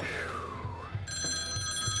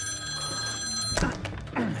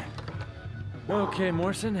 Okay,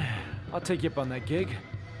 Morrison, I'll take you up on that gig,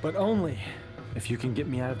 but only if you can get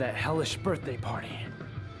me out of that hellish birthday party.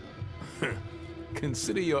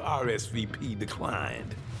 Consider your RSVP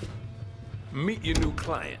declined. Meet your new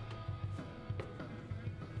client.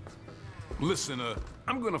 Listen,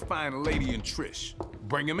 I'm gonna find Lady and Trish.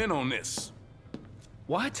 Bring him in on this.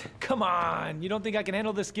 What? Come on, you don't think I can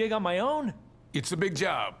handle this gig on my own? It's a big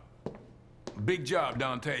job. Big job,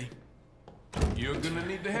 Dante. You're gonna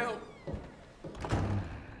need the help.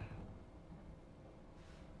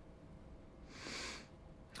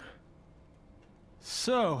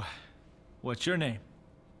 So, what's your name?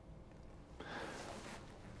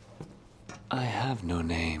 I have no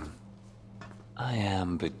name. I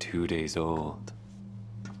am but 2 days old.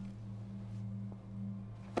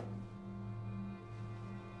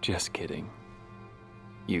 Just kidding.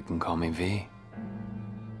 You can call me V.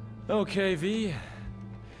 Okay, V.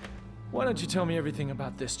 Why don't you tell me everything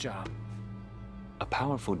about this job? A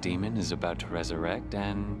powerful demon is about to resurrect,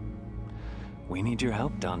 and we need your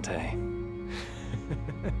help, Dante.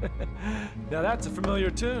 Now that's a familiar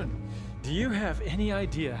tune. Do you have any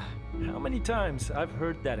idea how many times I've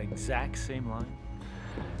heard that exact same line?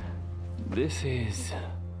 This is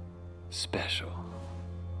special.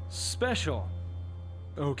 Special?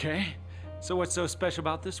 Okay. So what's so special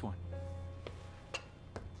about this one?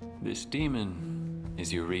 This demon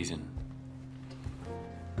is your reason.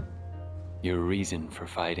 Your reason for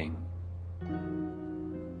fighting.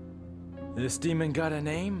 This demon got a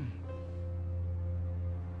name?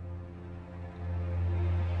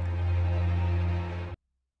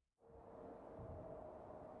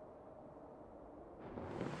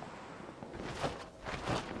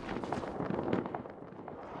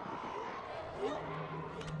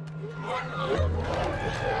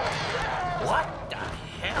 What the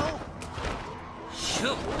hell?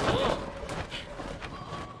 Shoot.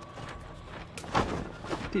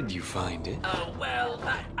 Did you find it? Well,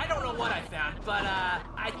 I don't know what I found, but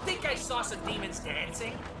I think I saw some demons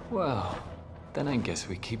dancing. Well, then I guess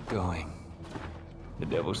we keep going. The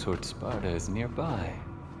Devil's Sword Sparta is nearby.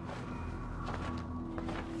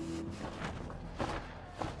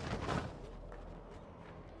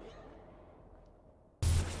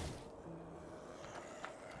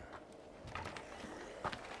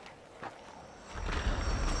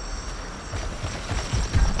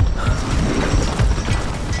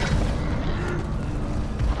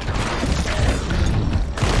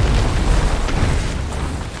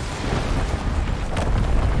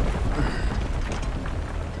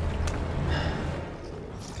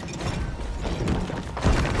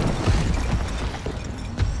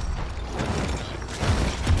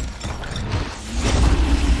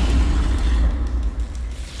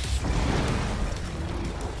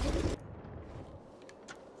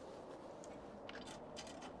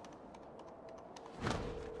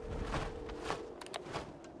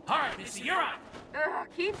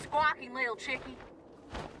 squawking, little chickie.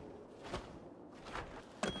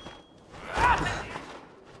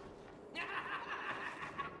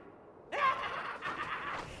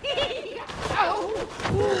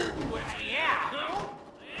 Yeah.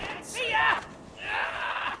 See ya.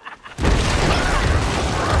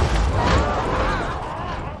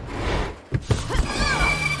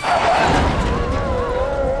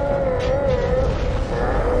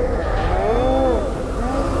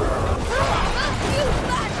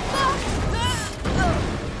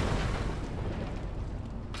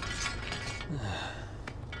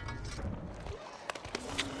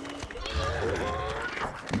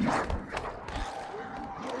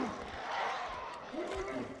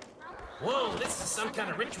 Whoa, this is some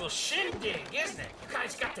kind of ritual shindig, isn't it? You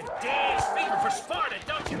guys got the dance fever for Sparta,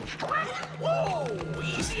 don't you? Whoa,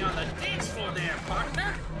 easy on the dance floor there,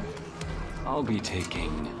 partner. I'll be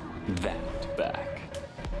taking that back.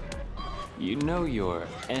 You know your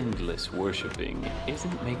endless worshipping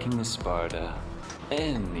isn't making the Sparta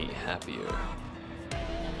any happier.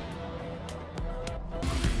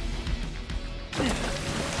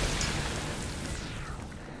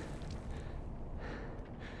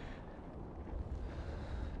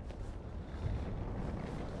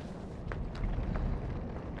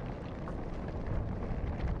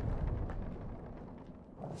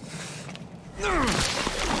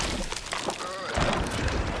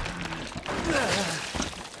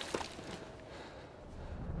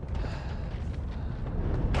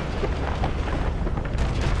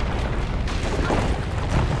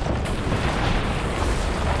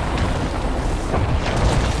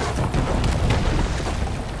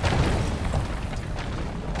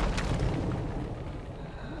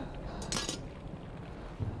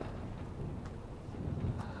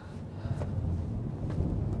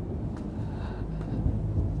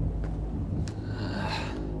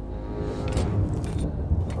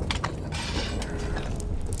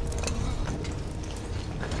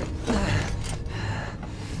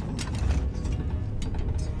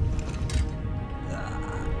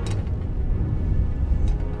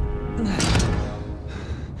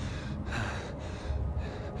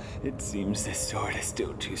 It seems this sword is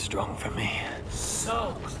still too strong for me.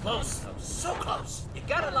 So close, though. So close. You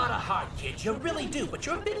got a lot of heart, kid. You really do. But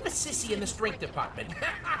you're a bit of a sissy in the strength department.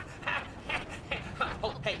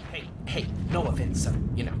 Oh, hey. No offense,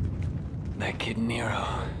 you know. That kid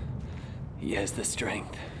Nero, he has the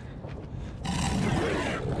strength.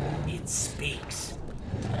 It speaks.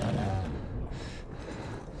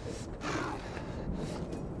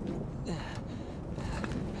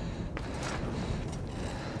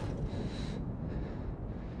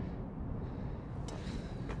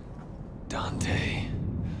 Dante.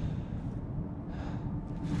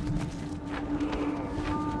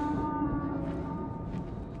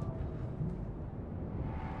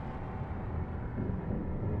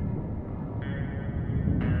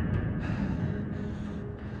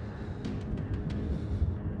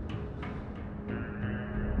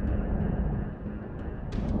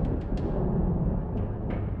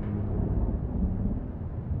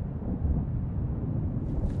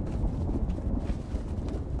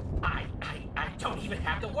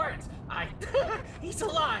 He's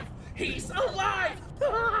alive! He's alive!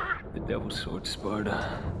 The Devil's Sword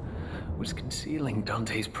Sparta was concealing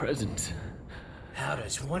Dante's presence. How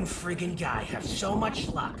does one friggin' guy have so much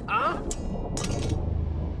luck, huh?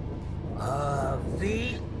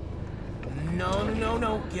 V?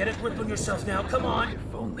 No. Get a grip on yourself now, come on.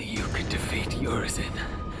 If only you could defeat Urizen.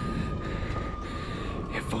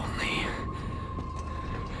 If only...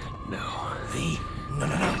 No. V?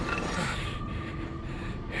 No.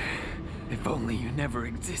 If only you never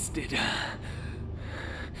existed.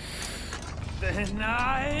 Then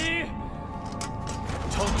I...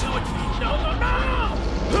 Don't do it to me! No!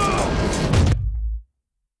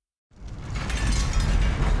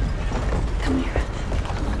 Come here.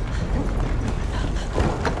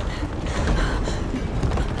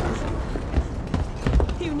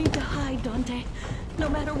 You need to hide, Dante. No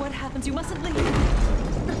matter what happens, you mustn't leave.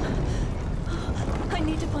 I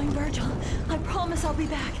need to find Virgil. I promise I'll be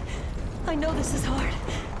back. I know this is hard.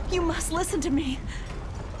 You must listen to me.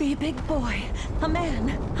 Be a big boy. A man,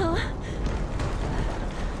 huh?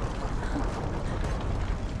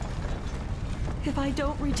 If I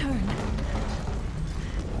don't return,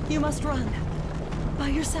 you must run. By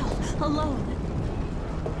yourself, alone.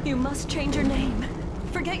 You must change your name.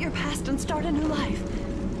 Forget your past and start a new life.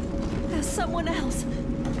 As someone else.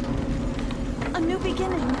 A new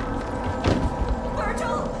beginning.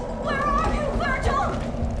 Virgil! Where are you, Virgil?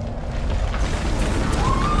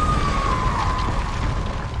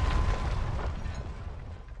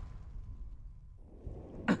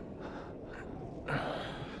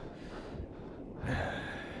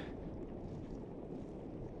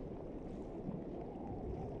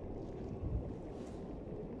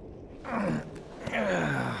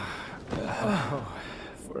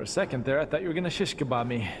 second there, I thought you were gonna shish kebab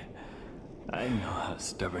me. I know how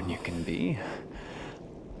stubborn you can be.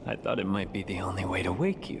 I thought it might be the only way to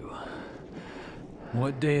wake you.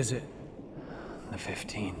 What day is it? The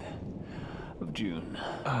 15th of June.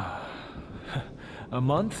 A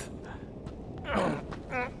month?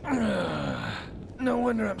 No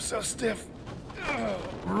wonder I'm so stiff.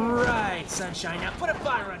 Right, Sunshine. Now put a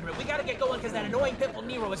fire under it. We gotta get going because that annoying pimple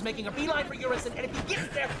Nero is making a beeline for Urison, and if he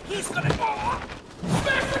gets there, he's gonna...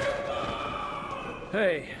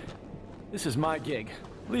 Hey, this is my gig.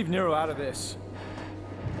 Leave Nero out of this.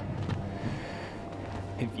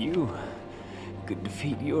 If you could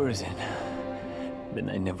defeat Urison, then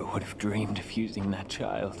I never would have dreamed of using that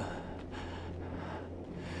child.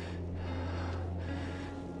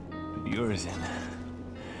 But Urison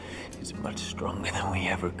is much stronger than we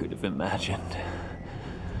ever could have imagined.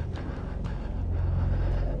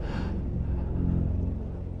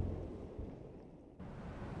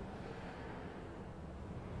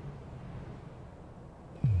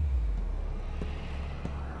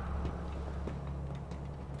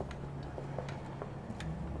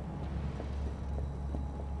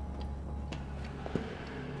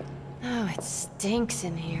 Oh, it stinks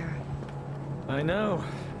in here. I know.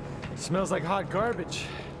 It smells like hot garbage.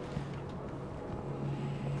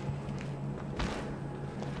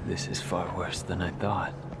 This is far worse than I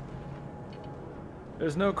thought.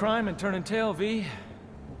 There's no crime in turning tail, V.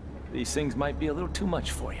 These things might be a little too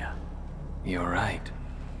much for you. You're right.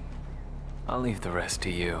 I'll leave the rest to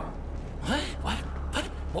you. What?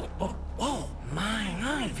 Whoa,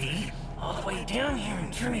 my, V. All the way down here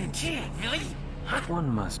and turning tail, really? Huh? One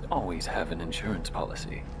must always have an insurance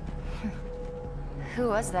policy. Who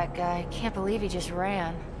was that guy? Can't believe he just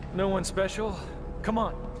ran. No one special? Come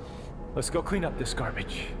on. Let's go clean up this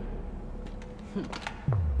garbage.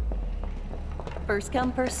 First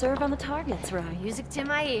come, first serve on the targets, right? Music to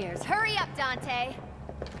my ears. Hurry up, Dante!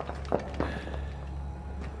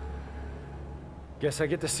 Guess I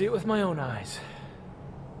get to see it with my own eyes.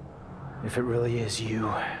 If it really is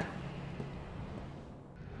you.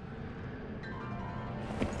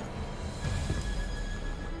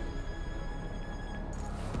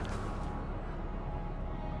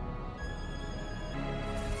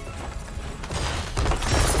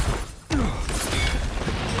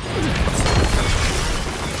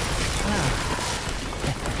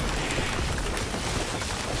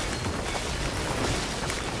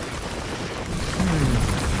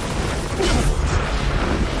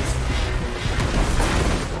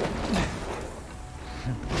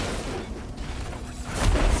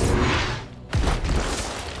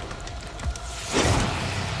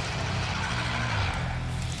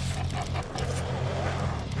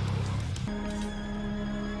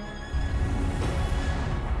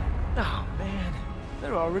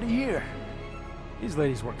 Already here. These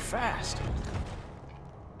ladies work fast.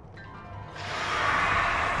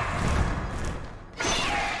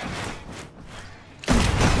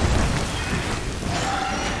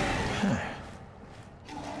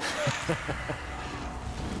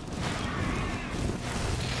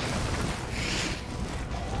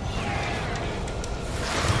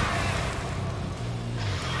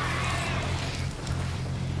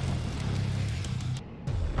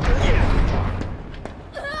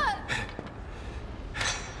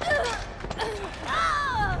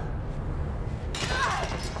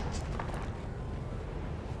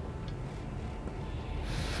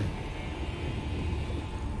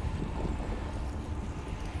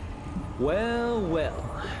 Well,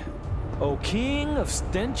 well. O king of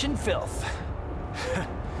stench and filth.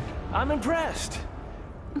 I'm impressed.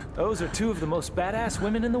 Those are two of the most badass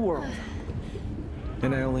women in the world.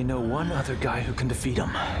 And I only know one other guy who can defeat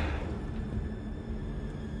them.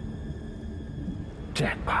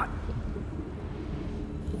 Jackpot.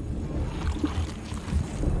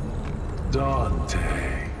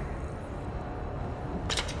 Dante.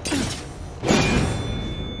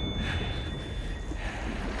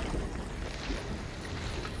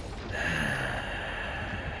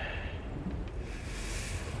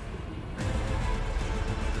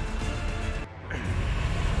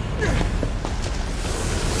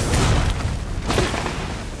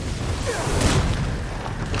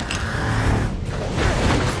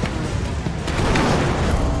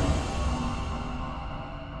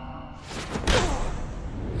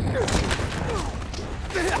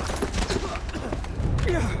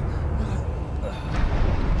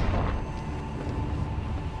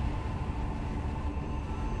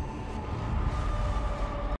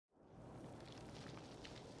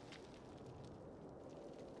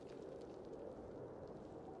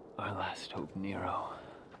 Our last hope, Nero.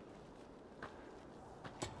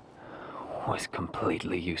 was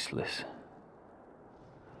completely useless.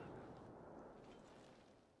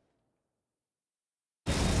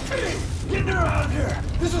 Get her out of here!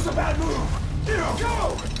 This was a bad move!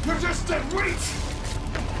 Go! You're just dead weight!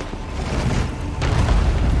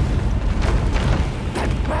 That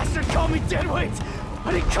bastard called me deadweight!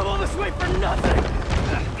 I didn't come all this way for nothing!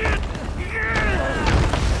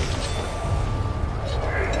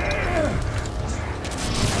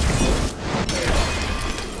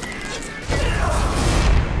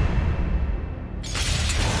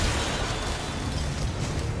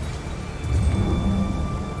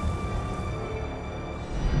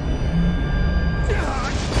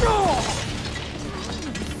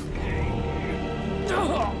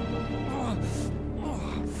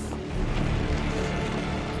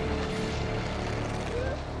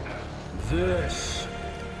 This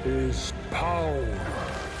is power.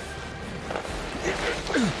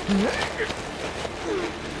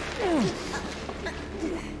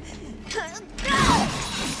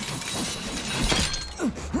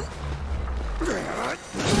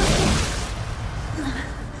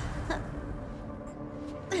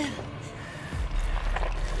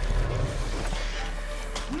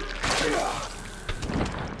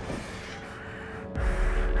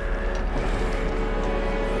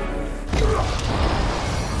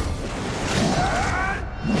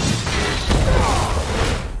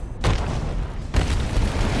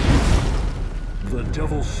 The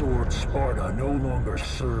Devil Sword Sparta no longer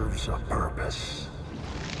serves a purpose.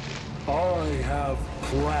 I have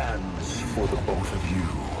plans for the both of you.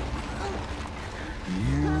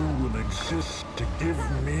 You will exist to give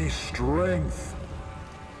me strength.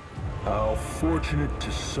 How fortunate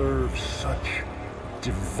to serve such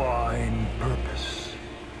divine purpose.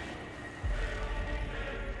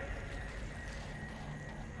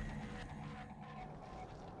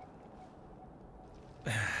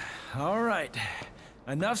 All right.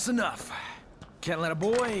 Enough's enough. Can't let a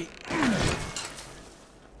boy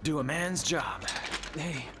do a man's job.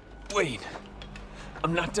 Hey, wait.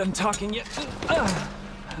 I'm not done talking yet.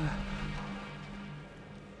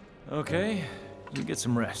 Okay, you get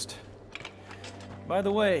some rest. By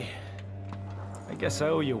the way, I guess I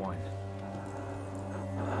owe you one.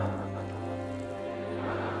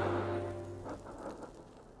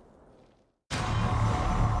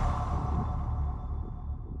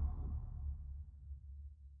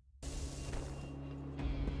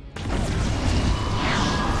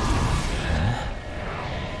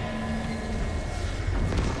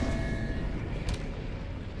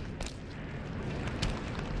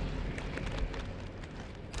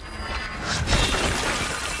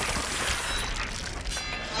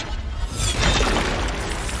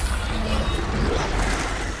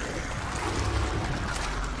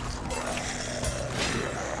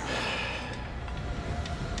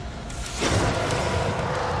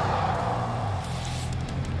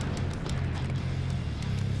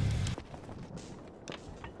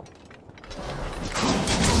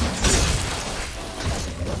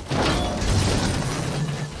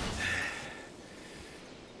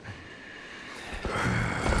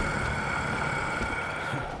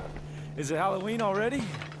 Is it Halloween already?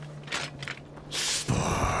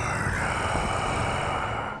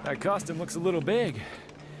 That costume looks a little big.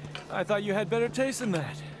 I thought you had better taste than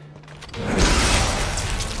that.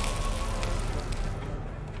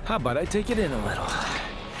 How about I take it in a little?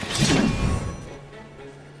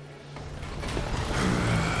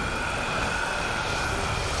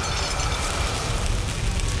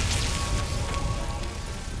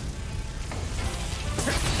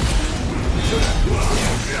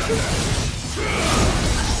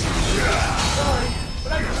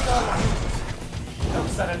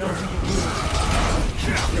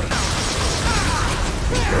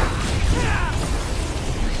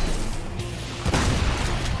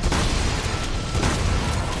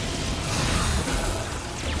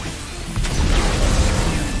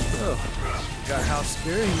 Got how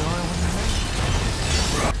scary you are when you're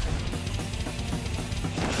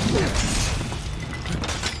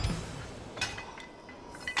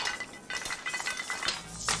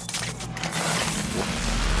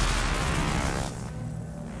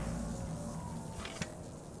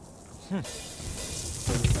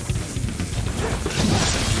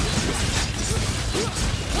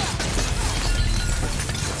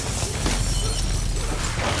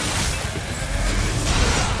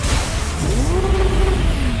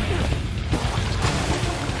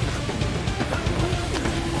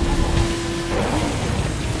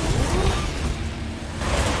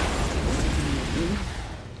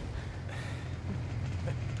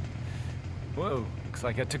Whoa, looks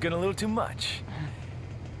like I took in a little too much.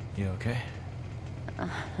 You okay?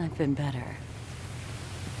 I've been better.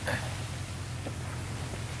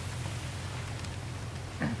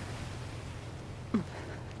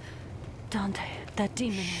 Dante, that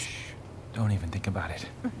demon is... Don't even think about it.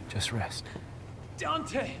 Just rest.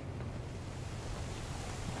 Dante!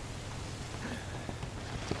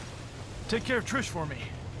 Take care of Trish for me.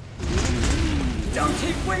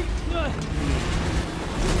 Dante, wait!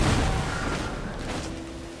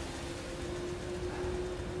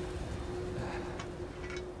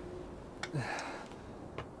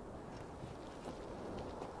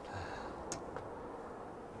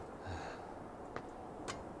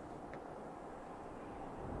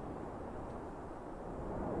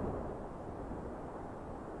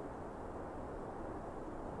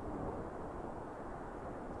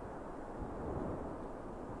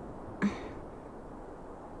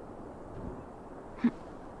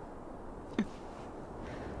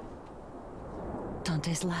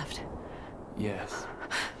 Dante's left. Yes.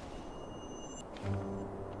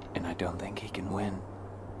 And I don't think he can win.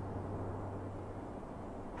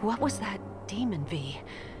 What was that demon, V?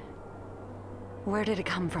 Where did it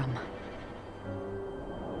come from?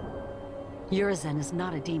 Urizen is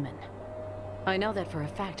not a demon. I know that for a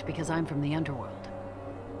fact because I'm from the underworld.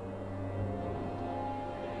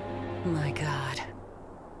 My God.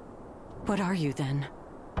 What are you then?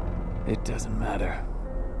 It doesn't matter.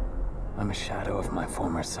 I'm a shadow of my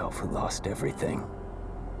former self who lost everything.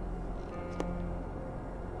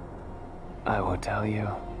 I will tell you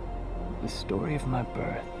the story of my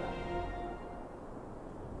birth.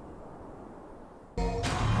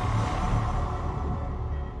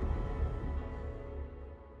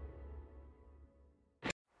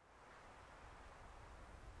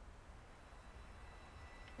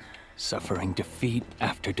 Suffering defeat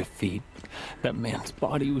after defeat, that man's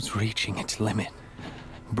body was reaching its limit,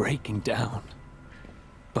 breaking down.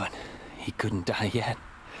 But he couldn't die yet.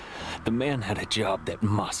 The man had a job that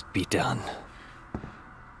must be done.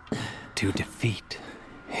 To defeat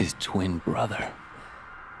his twin brother.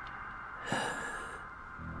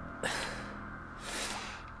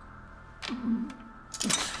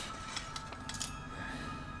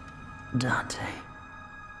 Dante.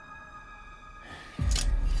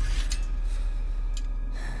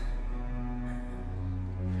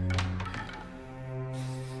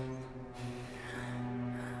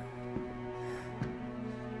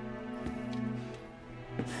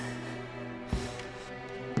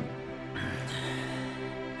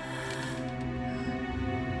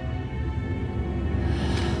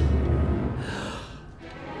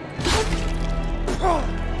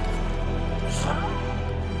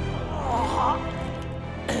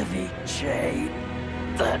 Heavy chain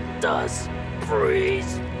that does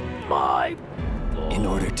freeze my... In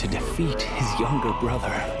order to defeat his younger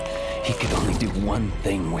brother, he could only do one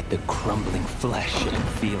thing with the crumbling flesh and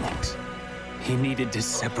feelings. He needed to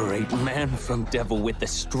separate man from devil with the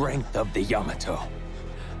strength of the Yamato.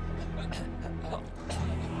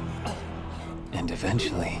 And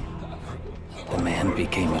eventually, the man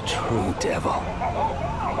became a true devil.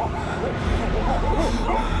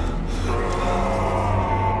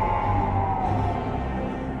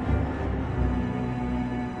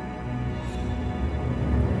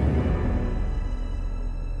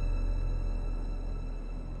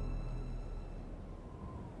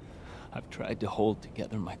 I've tried to hold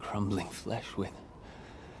together my crumbling flesh with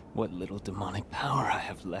what little demonic power I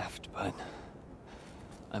have left, but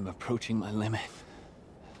I'm approaching my limit.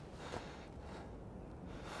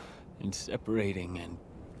 In separating and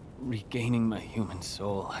regaining my human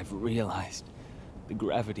soul, I've realized the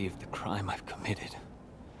gravity of the crime I've committed.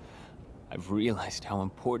 I've realized how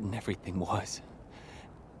important everything was.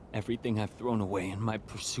 Everything I've thrown away in my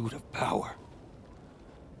pursuit of power.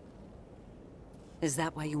 Is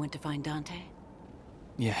that why you went to find Dante?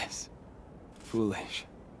 Yes. Foolish.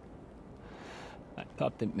 I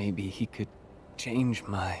thought that maybe he could change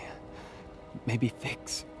my... maybe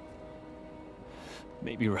fix...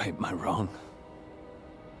 maybe right my wrong.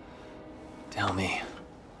 Tell me.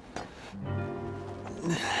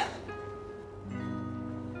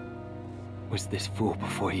 Was this fool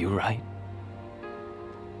before you, right?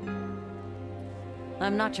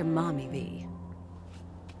 I'm not your mommy, V.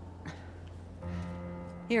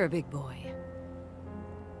 You're a big boy.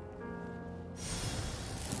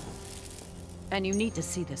 And you need to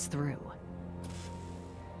see this through.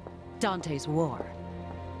 Dante's war.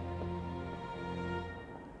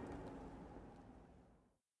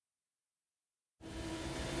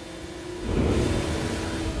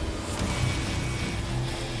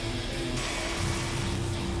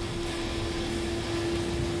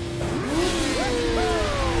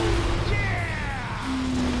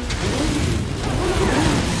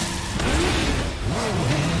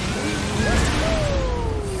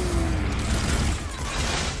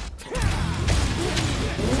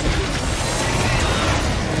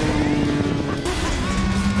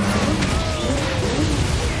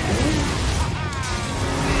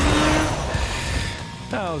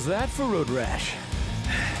 How's that for road rash?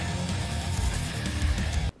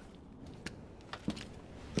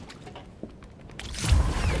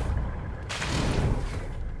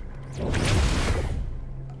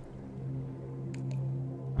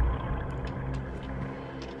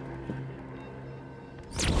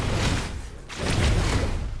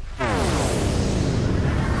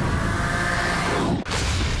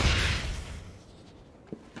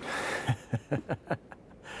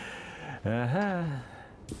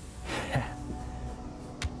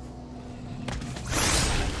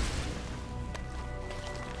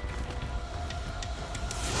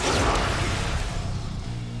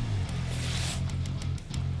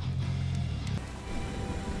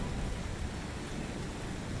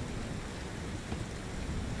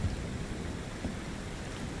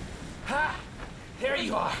 There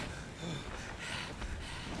you are.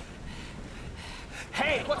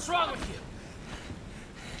 Hey, what's wrong with you?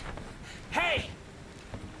 Hey!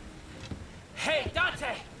 Hey,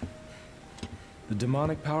 Dante! The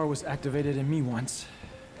demonic power was activated in me once,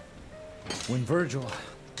 when Virgil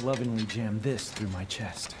lovingly jammed this through my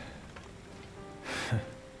chest.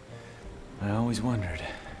 I always wondered,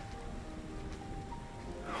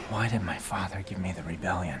 why did my father give me the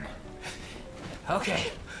rebellion?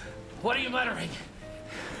 Okay, what are you muttering?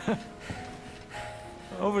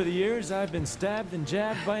 Over the years, I've been stabbed and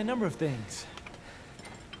jabbed by a number of things.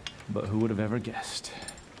 But who would have ever guessed?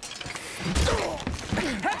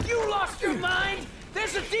 Have you lost your mind?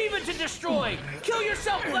 There's a demon to destroy! Kill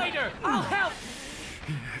yourself later! I'll help!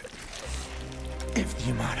 If the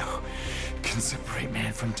Yamato can separate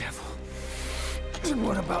man from devil, then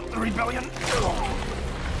what about the rebellion?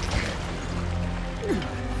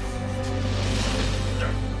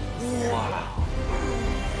 Wow!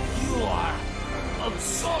 You are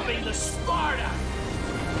absorbing the Sparta!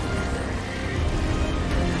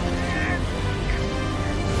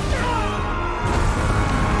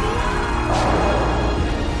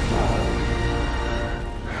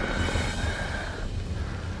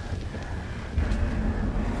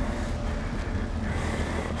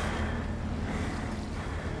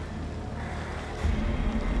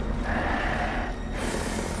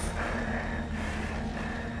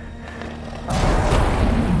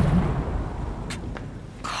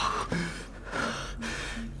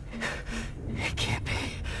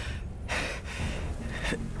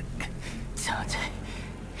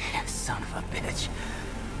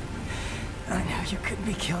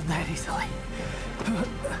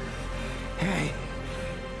 Hey,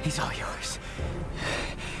 he's all yours.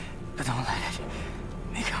 But don't let it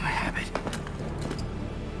become a habit.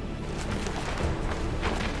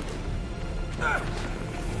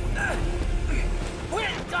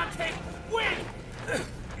 Win, Dante! Win!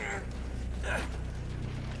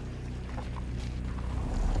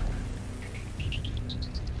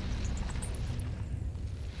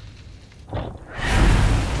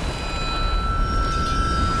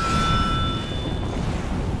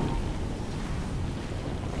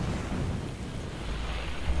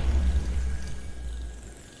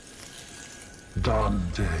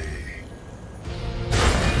 Dante.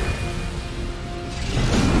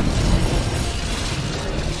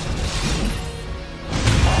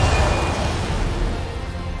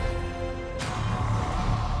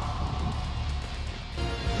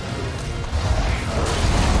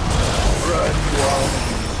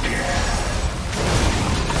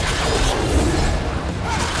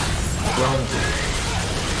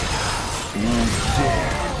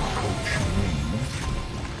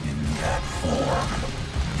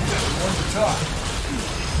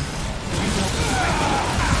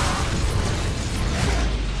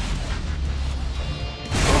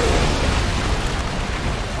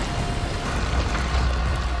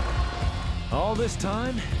 All this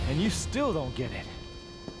time, and you still don't get it.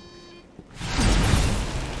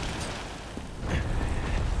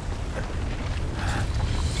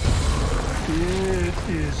 It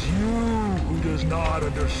is you who does not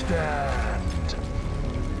understand.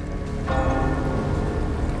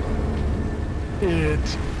 It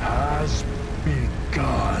has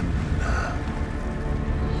begun.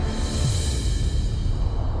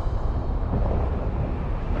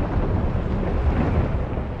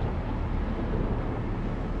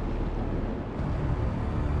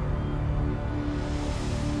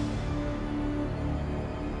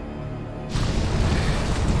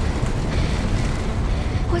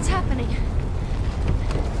 What's happening?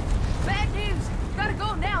 Bad news! Gotta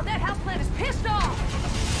go now! That houseplant is pissed off!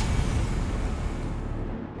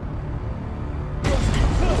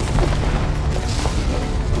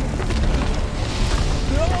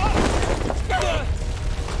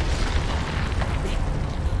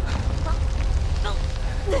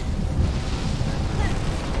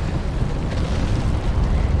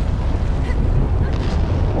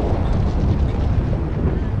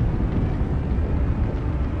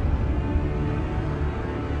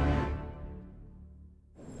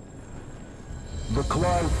 The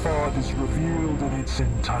Clive is revealed in its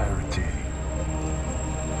entirety.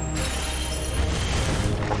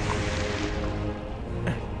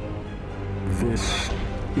 This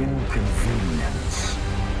inconvenience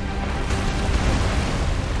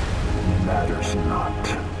matters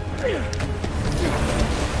not.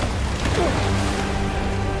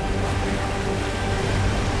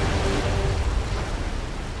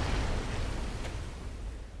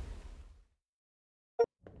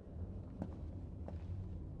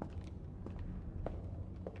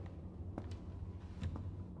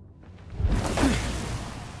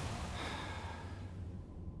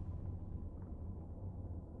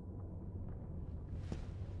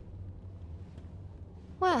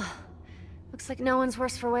 Well, looks like no one's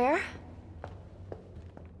worse for wear.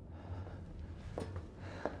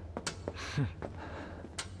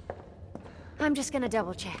 I'm just gonna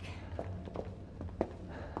double check.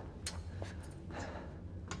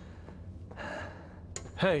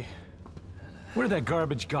 Hey, where'd that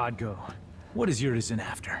garbage god go? What is Urizen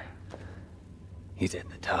after? He's at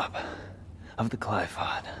the top of the Clive.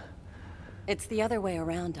 It's the other way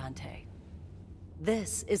around, Dante.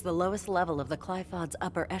 This is the lowest level of the Clive's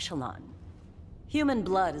upper echelon. Human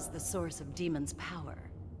blood is the source of demons' power.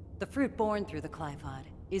 The fruit born through the Clive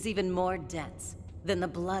is even more dense than the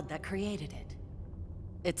blood that created it.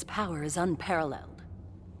 Its power is unparalleled.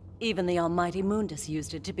 Even the almighty Mundus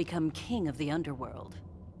used it to become king of the underworld.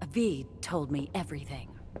 Avid told me everything.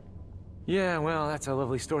 Yeah, well, that's a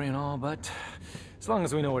lovely story and all, but as long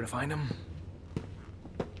as we know where to find him.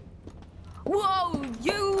 Whoa,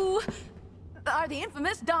 you are the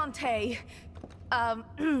infamous Dante.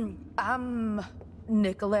 I'm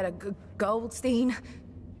Nicoletta Goldstein.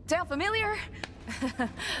 Sound familiar?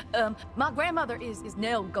 My grandmother is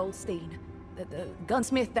Nell Goldstein, the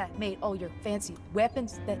gunsmith that made all your fancy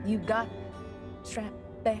weapons that you got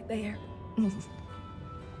strapped back there.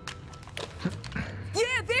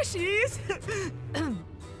 Yeah, there she is!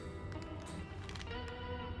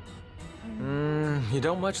 You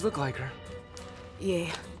don't much look like her.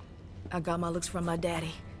 Yeah, I got my looks from my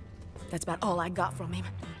daddy. That's about all I got from him.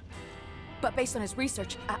 But based on his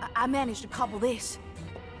research, I managed to cobble this.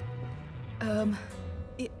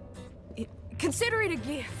 Consider it a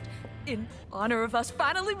gift in honor of us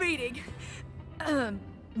finally meeting.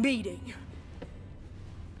 Meeting.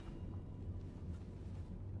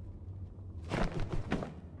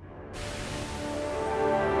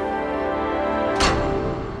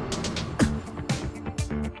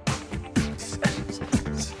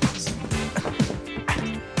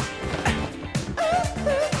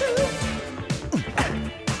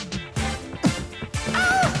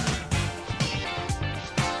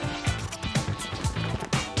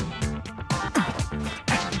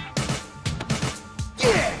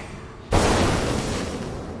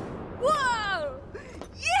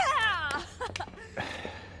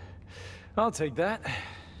 I'll take that.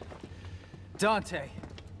 Dante,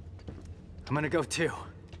 I'm gonna go too.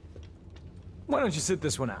 Why don't you sit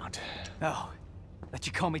this one out? Oh, let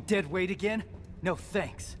you call me dead weight again? No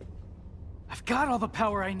thanks. I've got all the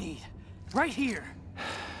power I need, right here.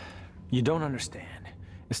 You don't understand.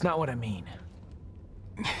 It's not what I mean.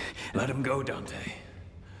 Let him go, Dante.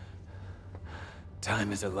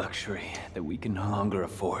 Time is a luxury that we can no longer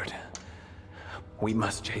afford. We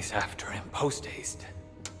must chase after him post-haste.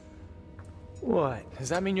 What? Does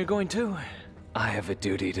that mean you're going too? I have a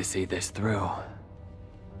duty to see this through.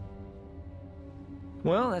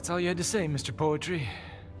 Well, that's all you had to say, Mr. Poetry.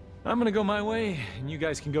 I'm gonna go my way, and you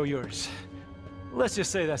guys can go yours. Let's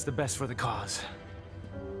just say that's the best for the cause.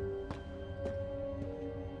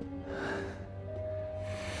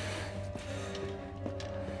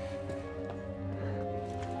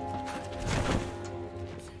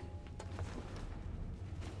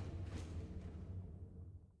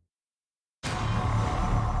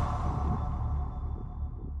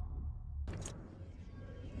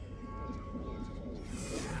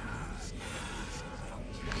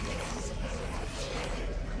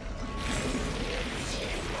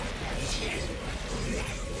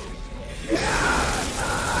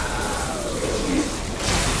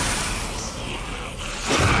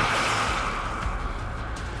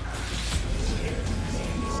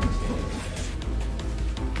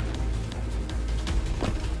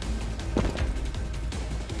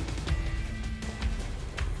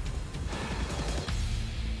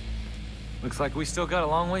 Looks like we still got a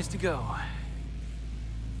long ways to go.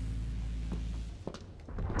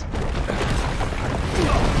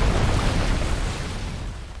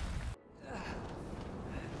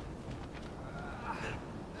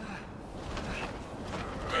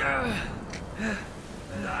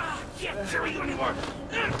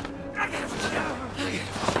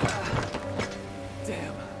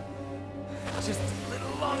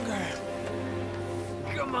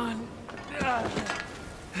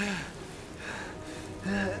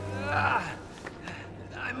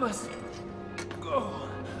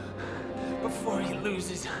 before he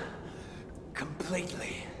loses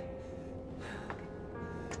completely.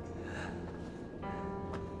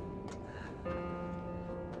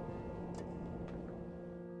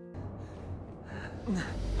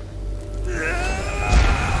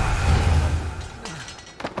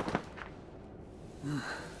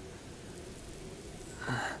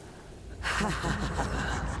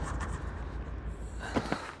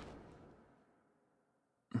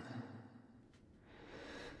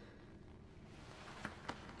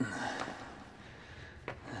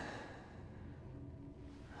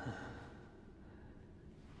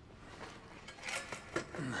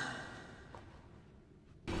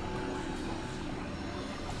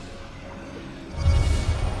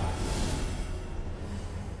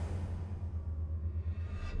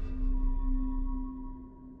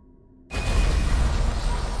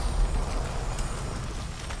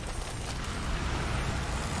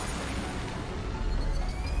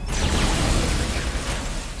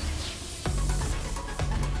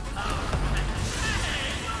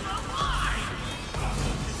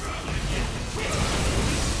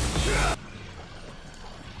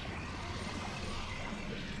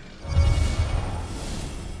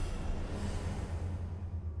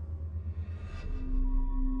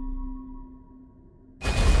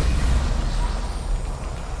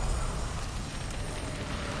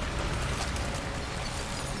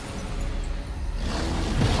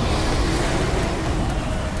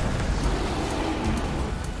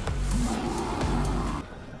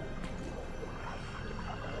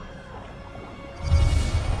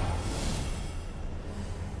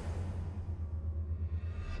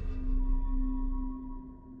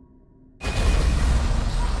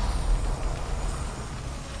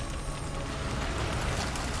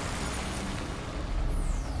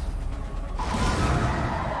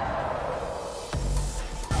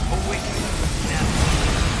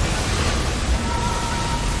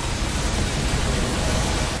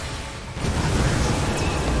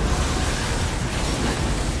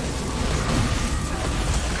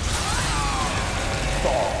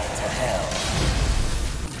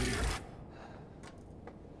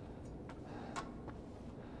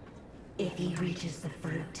 If he reaches the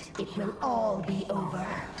fruit, it will all be over.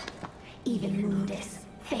 Even Mundus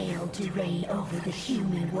failed to reign over the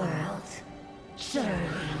human world. Surely,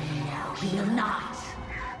 no, he will not.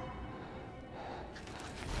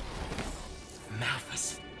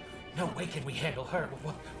 Malphus. No way can we handle her.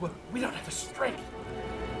 We don't have the strength.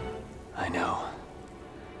 I know.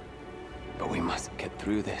 But we must get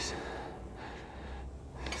through this.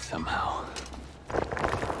 Somehow.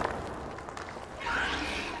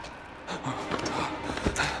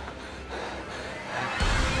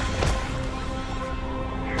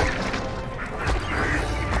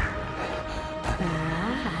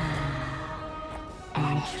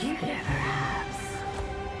 And Jupiter, perhaps.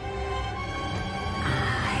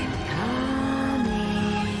 I'm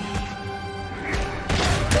coming.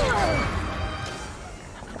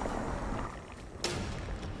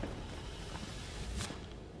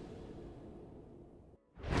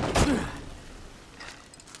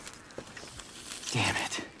 Damn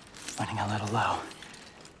it. Running a little low.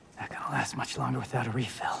 Not gonna last much longer without a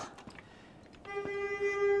refill.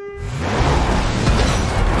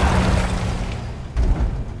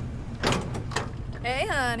 Hey,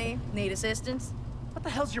 honey. Need assistance? What the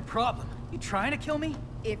hell's your problem? You trying to kill me?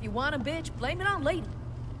 If you want a bitch, blame it on Lady.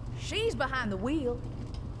 She's behind the wheel.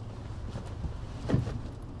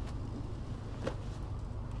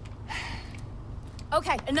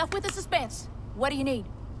 Okay, enough with the suspense. What do you need?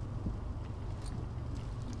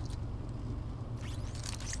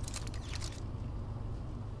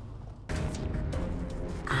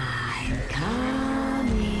 I'm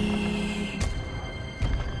coming.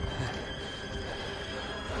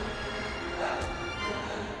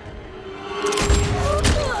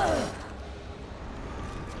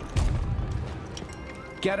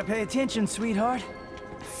 Gotta pay attention, sweetheart.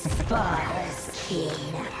 Sparta's king.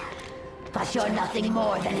 But you're nothing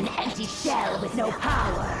more than an empty shell with no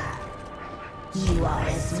power. You are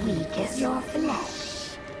as weak as your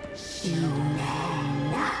flesh.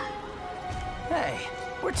 Human. Hey,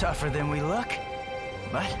 we're tougher than we look.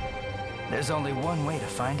 But there's only one way to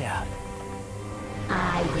find out.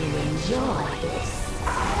 I will enjoy this.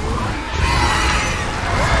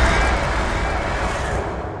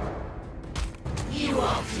 You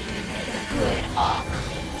won't even make a good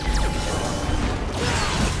offering.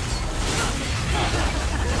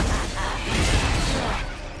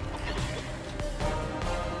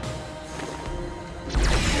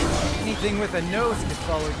 Anything with a nose could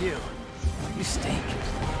follow you. You stink.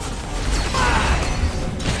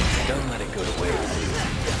 Don't let it go to waste.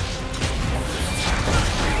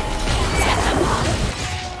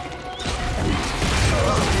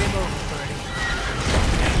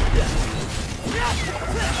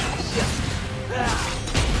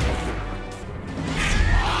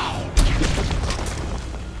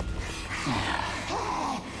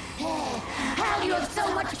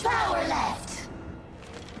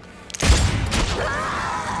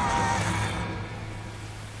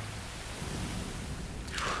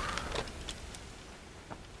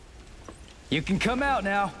 You can come out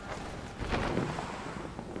now.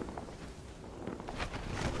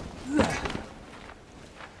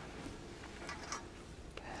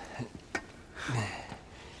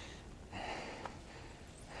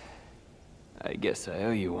 I guess I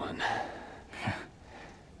owe you one.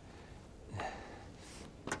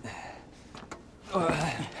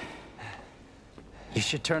 You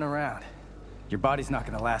should turn around. Your body's not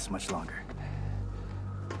gonna last much longer.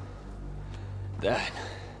 That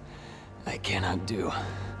I cannot do.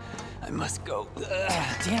 I must go.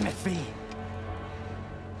 Damn it, V.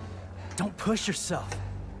 Don't push yourself.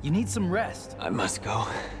 You need some rest. I must go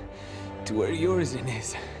to where Yorzin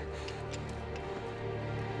is.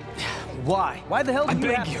 Why? Why the hell do I you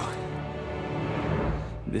beg have you.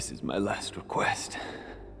 This is my last request.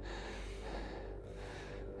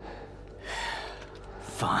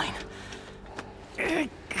 Fine.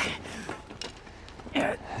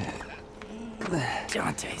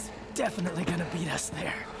 Dante's definitely gonna beat us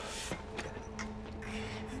there.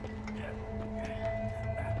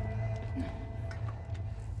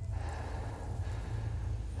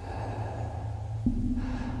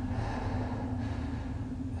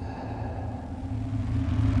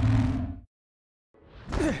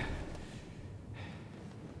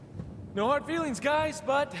 No hard feelings, guys,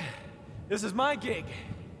 but this is my gig.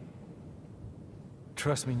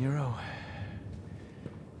 Trust me, Nero.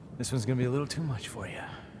 This one's gonna be a little too much for you.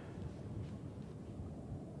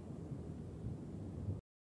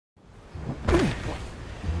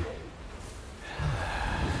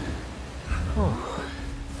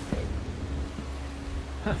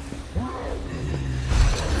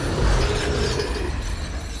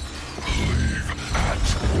 Leave at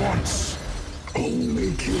once.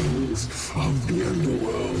 Only kings of the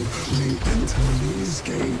underworld may enter these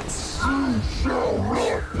gates. You shall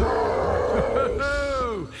not pass!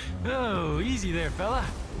 Oh, easy there, fella.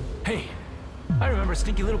 Hey, I remember a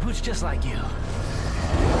stinky little pooch just like you.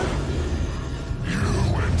 You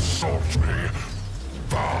insult me,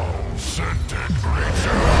 foul-scented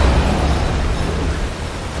creature!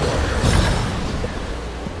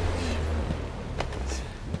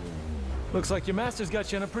 Looks like your master's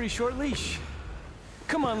got you on a pretty short leash.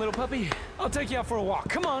 Come on, little puppy. I'll take you out for a walk.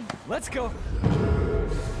 Come on, let's go.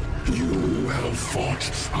 You have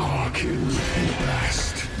fought our king in the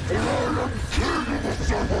past. I am king of the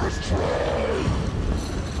Cerberus tribe!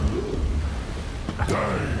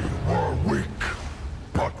 They were weak,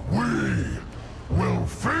 but we will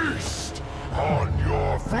feast on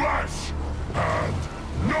your flesh and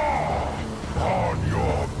gnaw on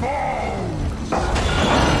your bones!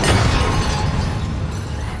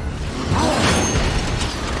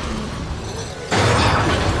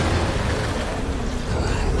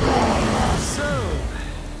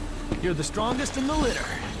 You're the strongest in the litter.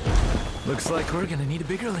 Looks like we're gonna need a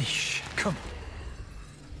bigger leash. Come.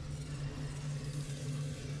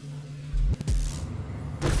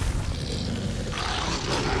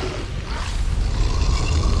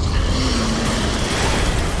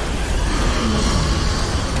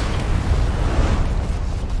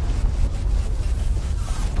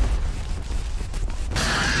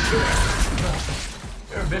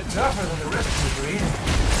 You're a bit tougher than the rest of the breed.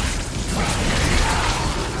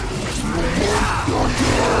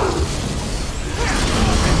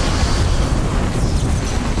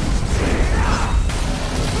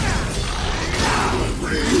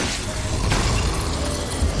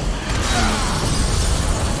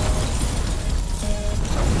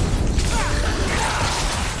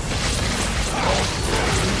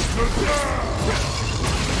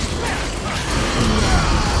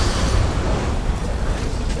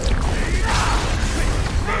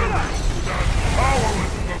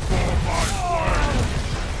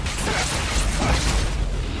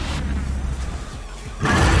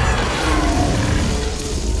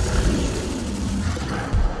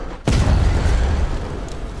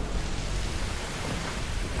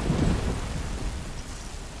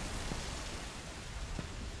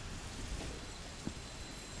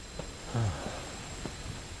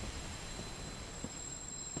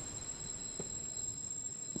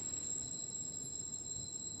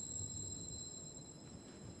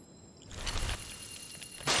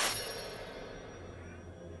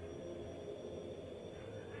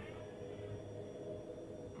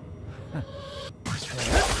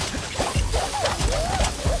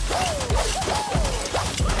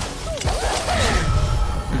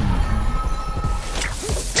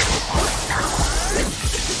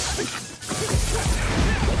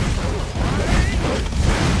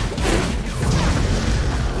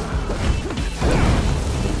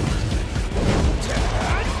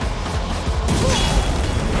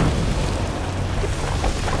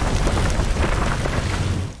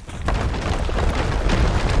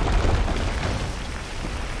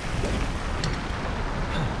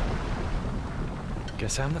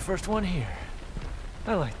 Guess I'm the first one here.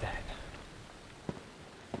 I like that.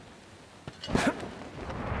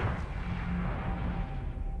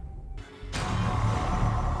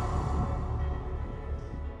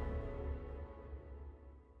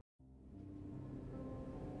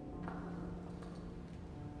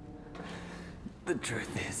 The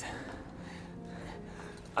truth is,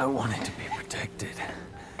 I wanted to be protected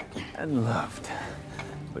and loved,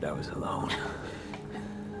 but I was alone.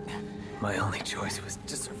 My only choice was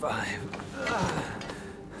to survive.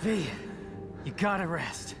 V, you gotta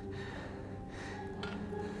rest.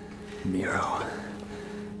 Miro,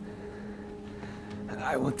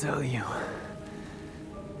 I will tell you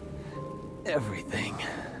everything.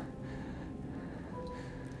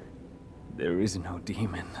 There is no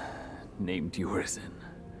demon named Urizen.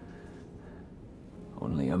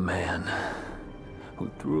 Only a man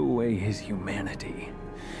who threw away his humanity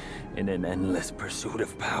in an endless pursuit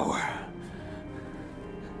of power.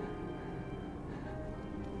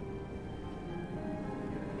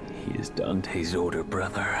 He is Dante's older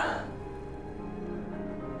brother.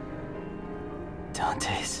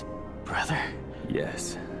 Dante's brother?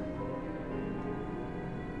 Yes.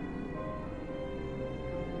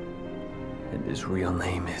 And his real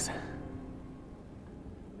name is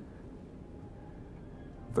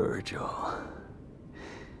Virgil.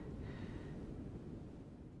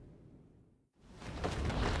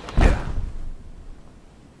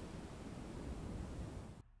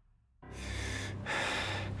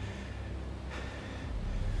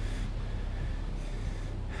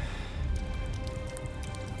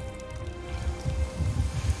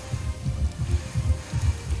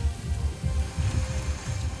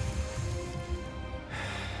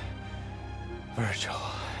 Virgil.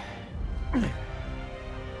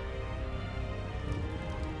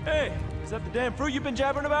 Hey, is that the damn fruit you've been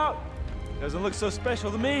jabbering about? Doesn't look so special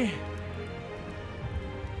to me.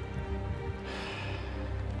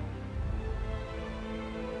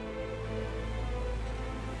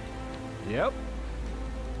 Yep.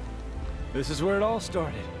 This is where it all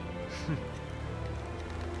started.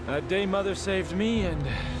 That day Mother saved me and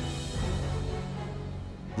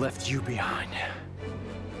left you behind.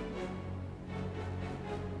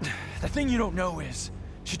 The thing you don't know is,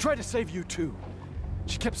 she tried to save you too.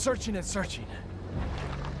 She kept searching and searching.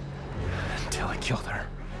 Until I killed her.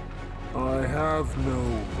 I have no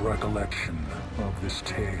recollection of this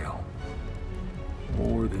tale.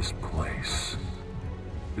 Or this place.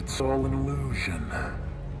 It's all an illusion.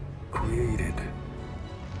 Created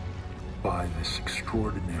by this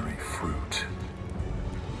extraordinary fruit.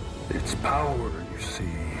 Its power, you see,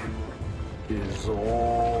 is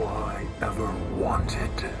all I ever wanted.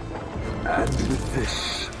 And with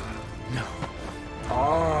this, no,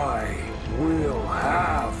 I will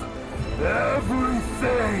have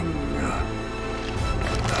everything!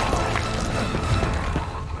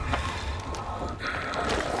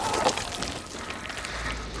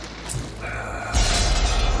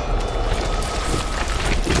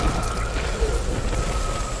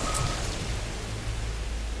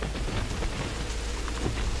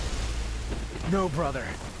 No, brother.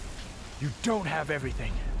 You don't have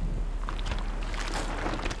everything.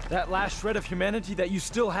 That last shred of humanity that you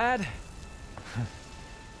still had,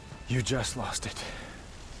 you just lost it.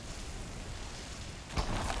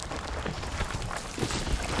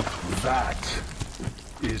 That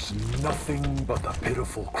is nothing but the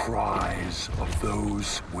pitiful cries of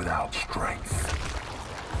those without strength.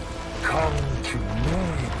 Come to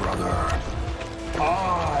me, brother.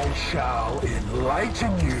 I shall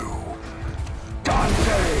enlighten you.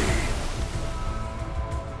 Dante!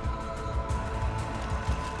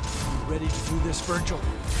 Ready to do this, Virgil?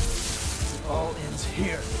 It all ends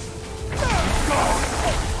here.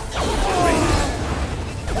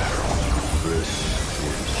 This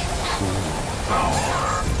is true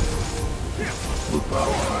power. The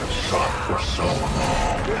power I've sought for so long.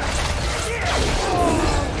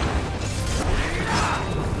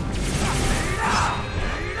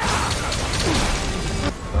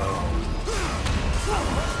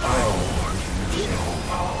 Oh, you're so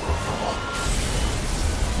powerful.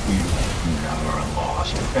 You've never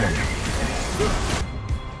lost anything.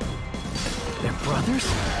 They're brothers?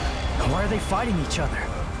 Why are they fighting each other?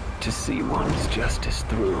 To see one's justice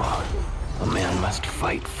through, a man must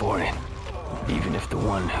fight for it, even if the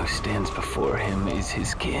one who stands before him is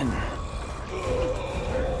his kin.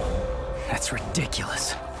 That's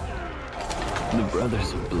ridiculous. The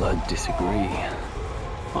brothers of blood disagree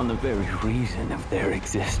on the very reason of their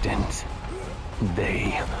existence.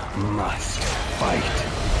 They must fight.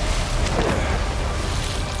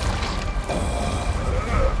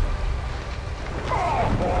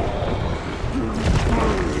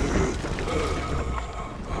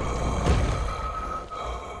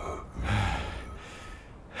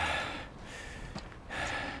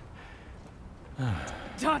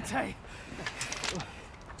 Dante!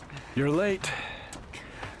 You're late.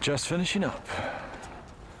 Just finishing up.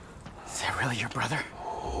 Is that really your brother?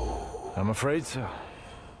 I'm afraid so.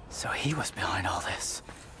 So he was behind all this.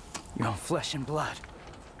 Your own flesh and blood.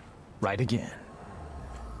 Right again.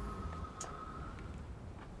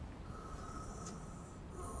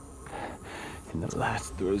 In the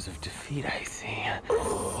last throes of defeat, I see.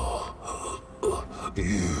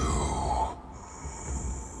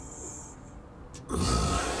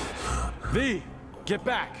 V, get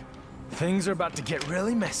back. Things are about to get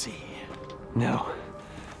really messy. No,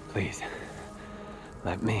 please.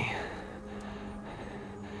 Let me.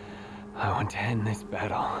 I want to end this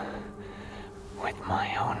battle with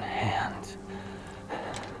my own hands.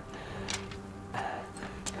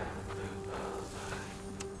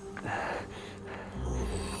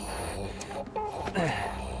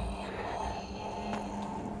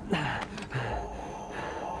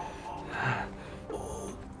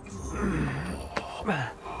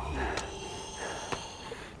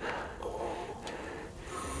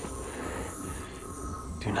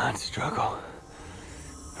 Do not struggle,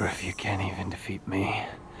 for if you can't even defeat me,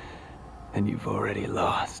 then you've already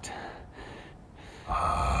lost.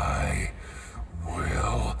 I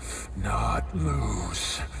will not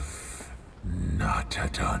lose. Not to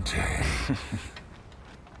Dante.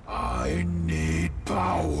 I need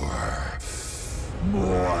power.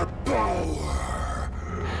 More power.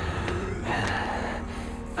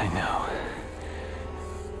 I know.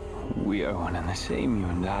 We are one and the same, you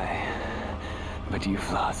and I. But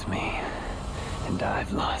you've lost me, and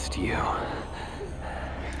I've lost you.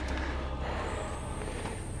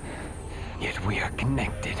 Yet we are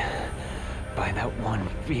connected by that one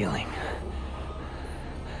feeling.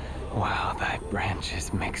 While thy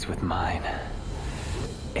branches mix with mine,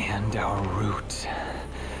 and our roots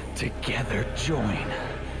together join.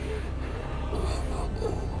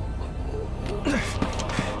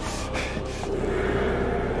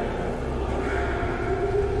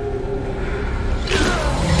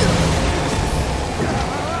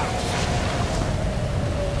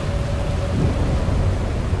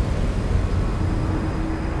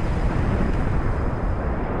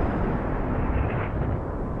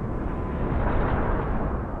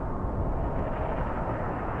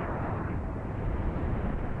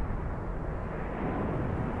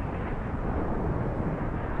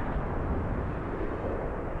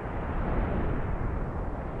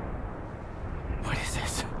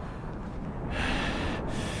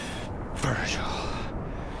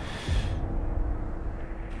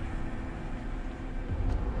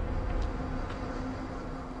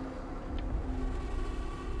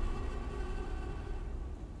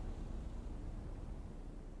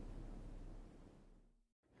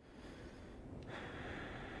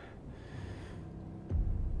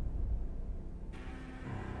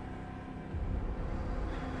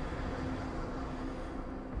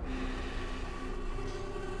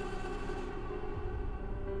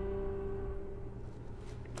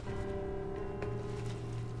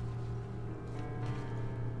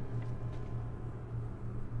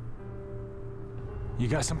 You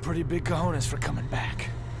got some pretty big cojones for coming back.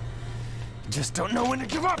 Just don't know when to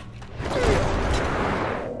give up!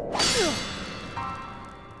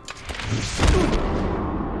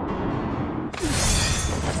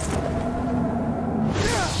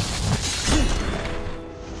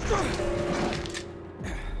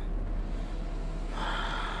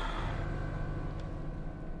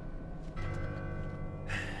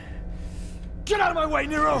 Get out of my way,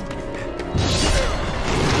 Nero!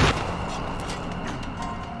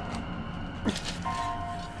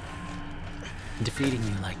 Defeating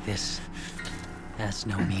you like this has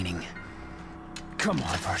no meaning. Come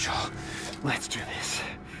on, Virgil. Let's do this.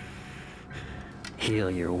 Heal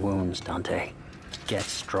your wounds, Dante. Get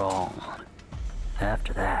strong.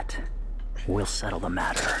 After that, we'll settle the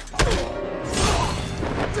matter.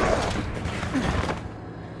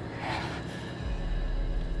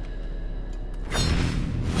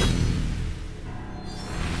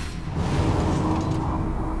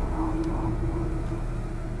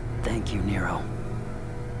 Thank you, Nero.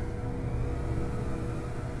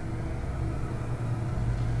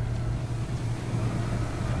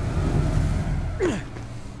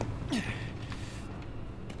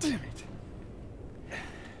 Damn it.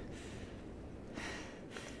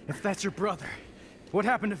 If that's your brother, what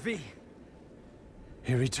happened to V?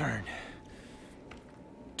 He returned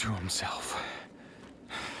to himself.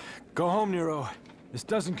 Go home, Nero. This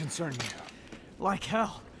doesn't concern you. Like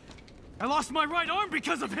hell. I lost my right arm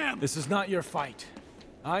because of him! This is not your fight.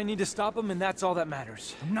 I need to stop him, and that's all that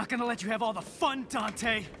matters. I'm not gonna let you have all the fun,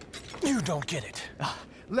 Dante! You don't get it.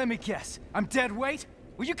 Let me guess. I'm dead weight?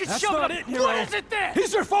 Well, you can That's shove not it. it, Hero. What is it then?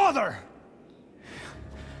 He's your father!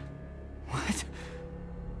 What?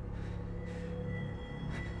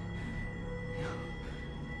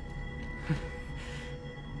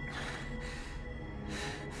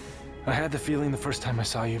 I had the feeling the first time I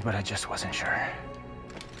saw you, but I just wasn't sure.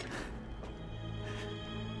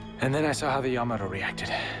 And then I saw how the Yamato reacted.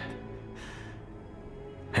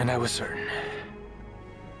 And I was certain.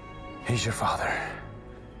 He's your father.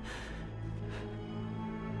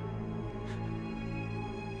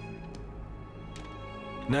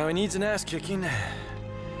 Now he needs an ass kicking.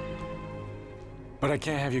 But I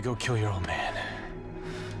can't have you go kill your old man.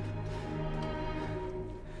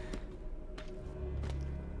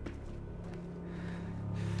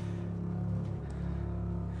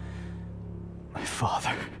 My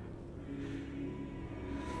father.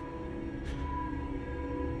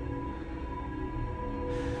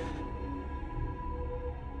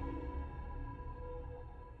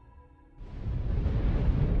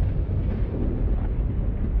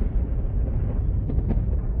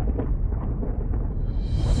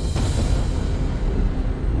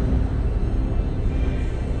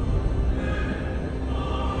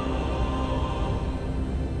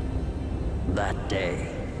 That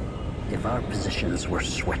day, if our positions were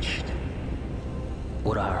switched,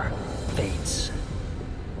 would our fates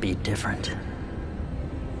be different?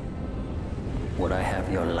 Would I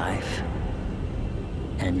have your life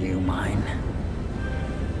and you mine?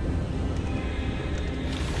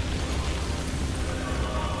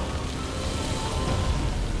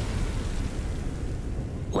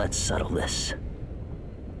 Let's settle this.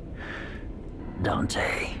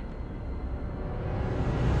 Dante.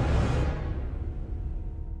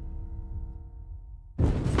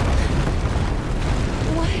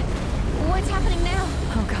 What's happening now?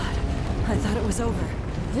 Oh God, I thought it was over.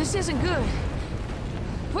 This isn't good.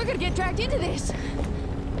 We're gonna get dragged into this.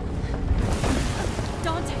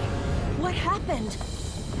 Dante, what happened?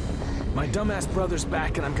 My dumbass brother's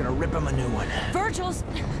back and I'm gonna rip him a new one. Virgil's...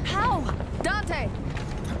 how? Dante!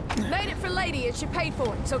 Made it for Lady and she paid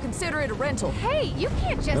for it, so consider it a rental. Hey, you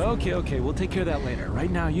can't just... Okay, we'll take care of that later. Right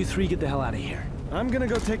now, you three get the hell out of here. I'm gonna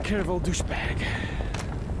go take care of old douchebag.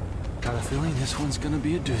 Got a feeling this one's gonna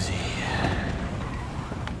be a doozy.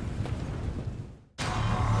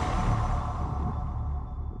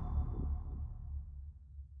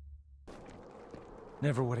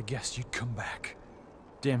 Never would have guessed you'd come back.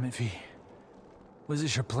 Damn it, V. Was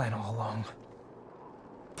this your plan all along?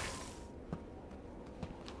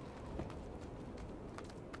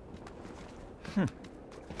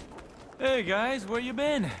 Hey guys, where you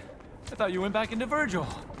been? I thought you went back into Virgil.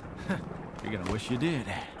 You're gonna wish you did.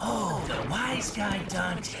 Oh, the wise guy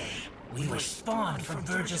Dante. We were spawned from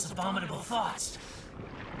Virgil's abominable thoughts.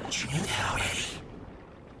 But you knew that already.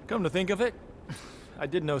 Come to think of it, I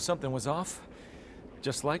did know something was off.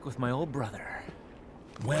 Just like with my old brother.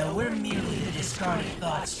 Well, we're merely the discarded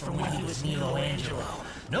thoughts from when he was Nilo Angelo.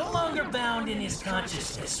 No longer bound in his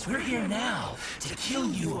consciousness. We're here now to kill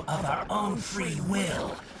you of our own free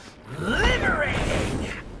will. Liberating!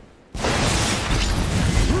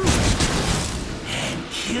 And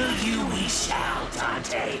kill you we shall,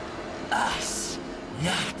 Dante. Us,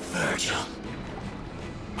 not Virgil.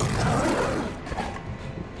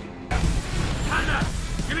 Time out!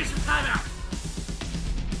 Give me some time out!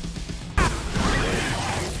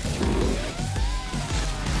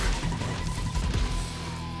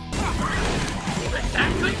 That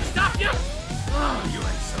couldn't stop you? Oh, you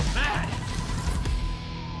ain't so bad.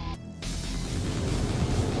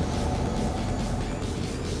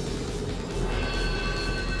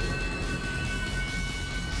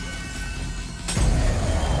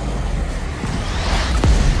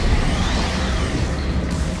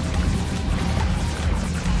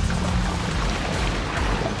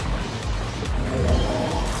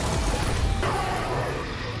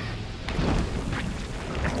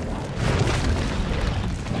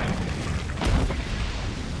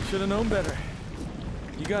 Should have known better.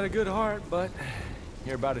 You got a good heart, but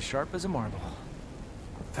you're about as sharp as a marble.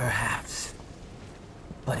 Perhaps.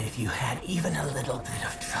 But if you had even a little bit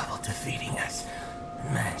of trouble defeating us,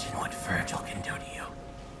 imagine what Virgil can do to you.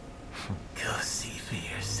 Go see for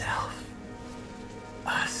yourself.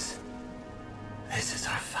 Us. This is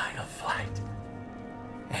our final flight.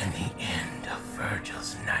 And the end of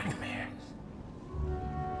Virgil's nightmares.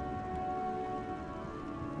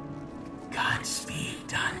 Godspeed,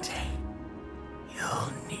 Dante.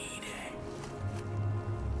 You'll need it.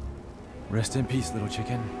 Rest in peace, little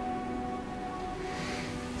chicken.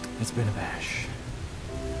 It's been a bash.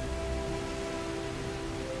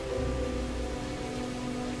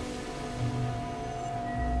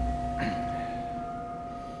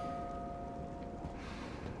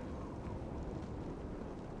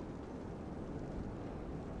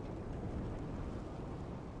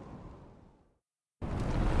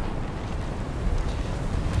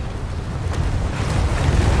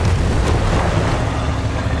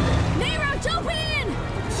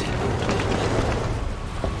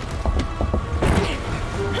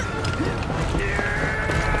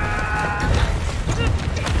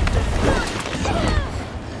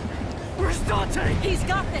 He's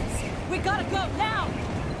got this! We gotta go, now!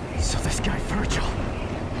 So this guy Virgil...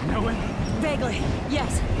 know him? Vaguely,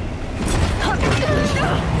 yes.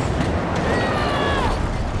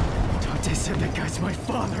 Dante said that guy's my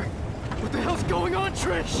father. What the hell's going on,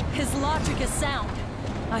 Trish? His logic is sound.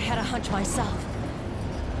 I had a hunch myself.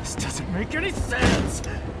 This doesn't make any sense!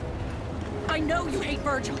 I know you hate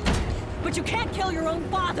Virgil, but you can't kill your own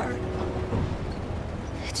father!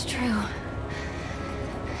 It's true.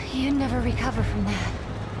 You'd never recover from that.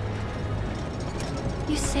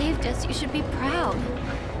 You saved us, you should be proud.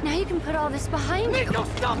 Now you can put all this behind you. Nico,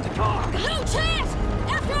 stop the car! No chance!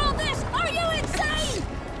 After all this, are you insane?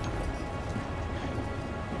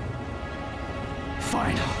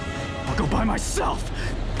 Fine. I'll go by myself!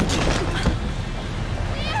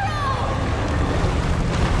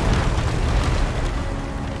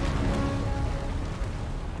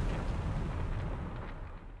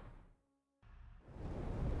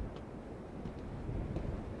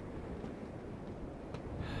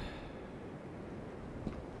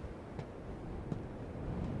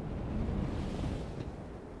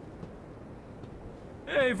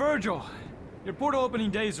 Hey, Virgil! Your portal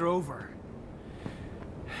opening days are over.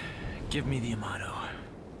 Give me the Amato.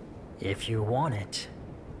 If you want it,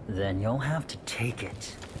 then you'll have to take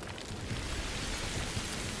it.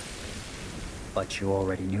 But you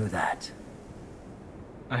already knew that.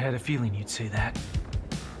 I had a feeling you'd say that.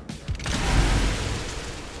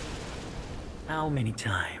 How many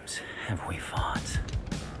times have we fought?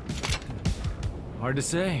 Hard to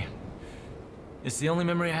say. It's the only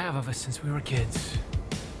memory I have of us since we were kids.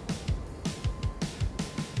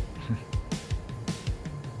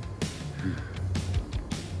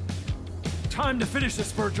 Time to finish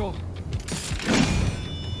this, Virgil.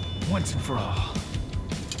 Once and for all.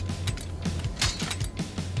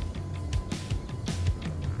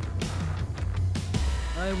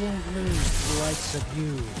 I won't lose the likes of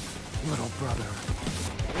you, little brother.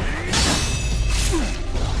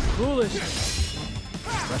 Foolish.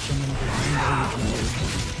 Rushing in behind all you can do.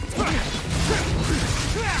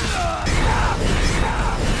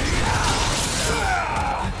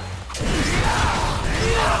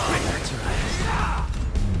 That's right.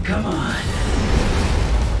 Come on.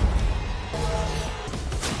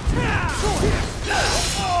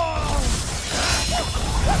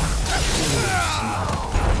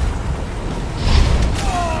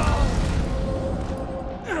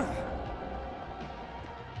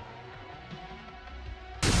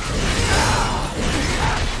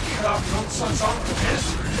 Nonsense after this.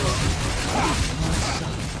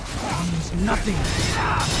 Means nothing.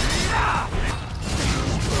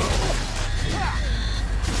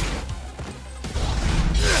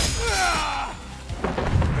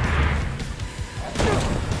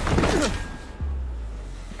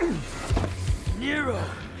 Nero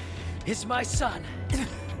is my son.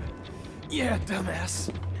 Yeah, dumbass.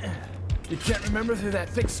 You can't remember through that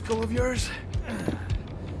thick skull of yours?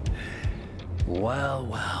 Well,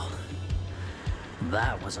 well.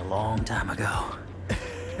 That was a long time ago.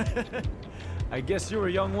 I guess you were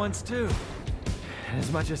young once, too.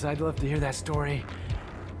 As much as I'd love to hear that story,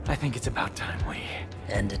 I think it's about time we...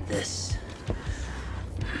 ended this.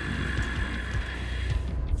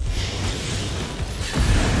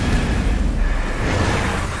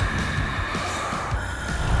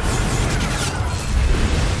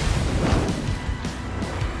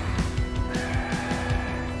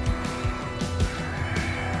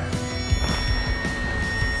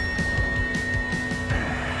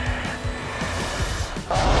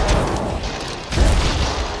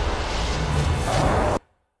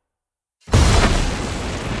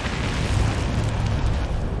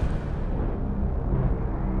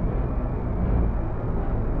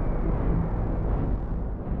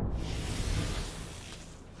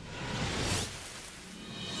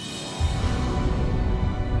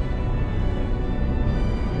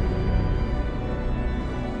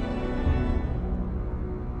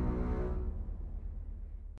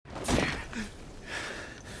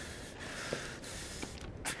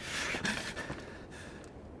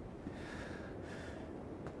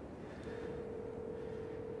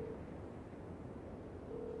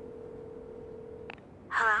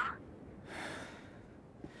 Hello?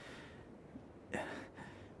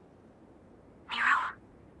 Nero?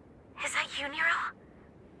 Is that you, Nero?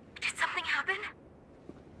 Did something happen?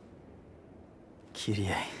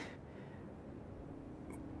 Kyrie.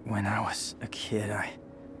 When I was a kid,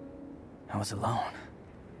 I was alone.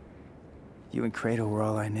 You and Kratos were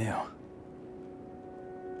all I knew.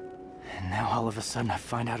 And now all of a sudden I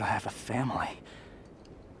find out I have a family.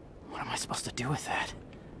 What am I supposed to do with that?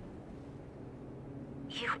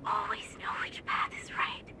 You always know which path is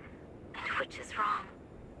right, and which is wrong.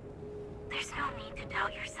 There's no need to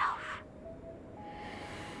doubt yourself.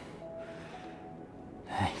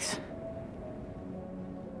 Thanks.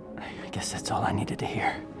 I guess that's all I needed to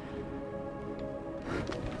hear.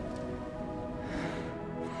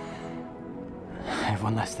 I have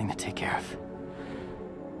one last thing to take care of.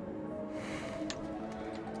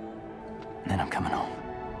 And then I'm coming home.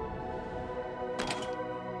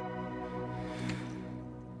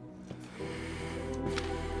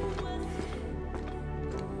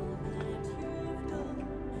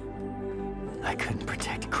 I couldn't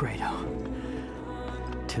protect Credo.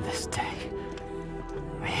 To this day,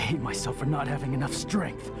 I hate myself for not having enough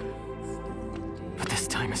strength. But this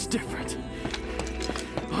time is different.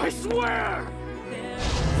 I swear!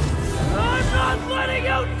 I'm not letting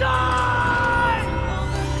you die!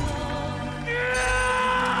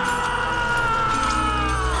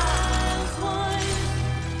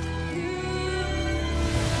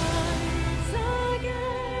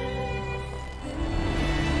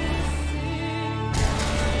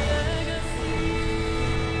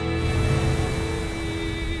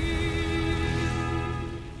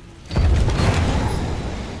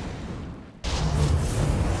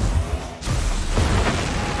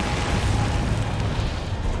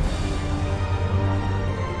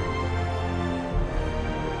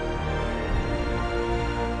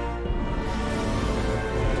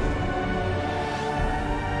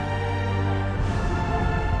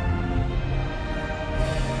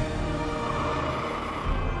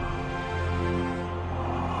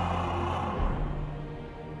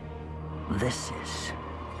 This is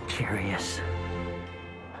curious.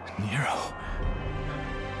 Nero.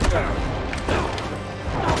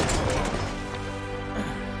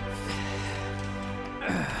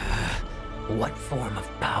 What form of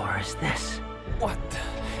power is this? What the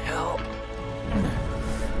hell?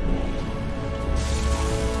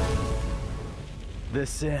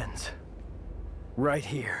 This ends right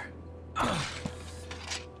here.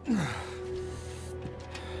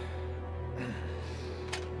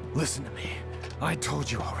 Listen to me. I told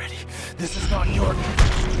you already. This is not your...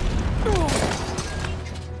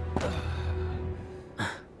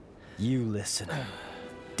 You listen,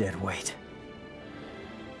 deadweight.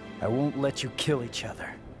 I won't let you kill each other.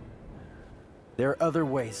 There are other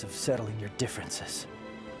ways of settling your differences.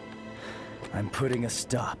 I'm putting a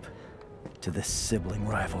stop to this sibling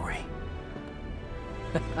rivalry.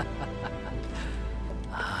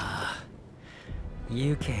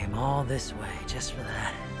 You came all this way just for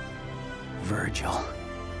that. Virgil.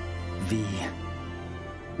 V.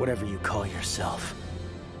 Whatever you call yourself.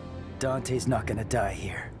 Dante's not gonna die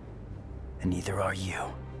here. And neither are you.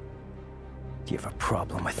 Do you have a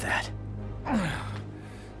problem with that?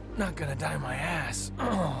 Not gonna die my ass.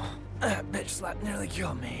 Oh, that bitch slap nearly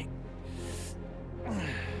killed me.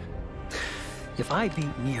 If I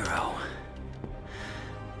beat Nero,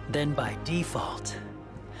 then by default,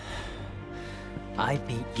 I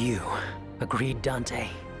beat you. Agreed, Dante?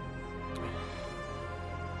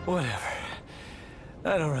 Whatever.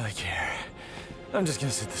 I don't really care. I'm just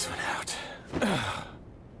gonna sit this one out.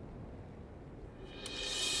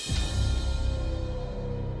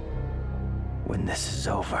 When this is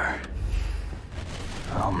over,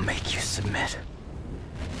 I'll make you submit.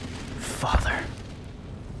 Father.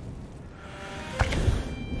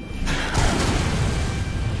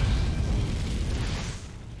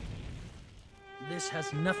 This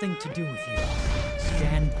has nothing to do with you.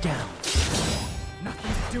 Stand down.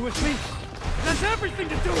 Nothing to do with me? It has everything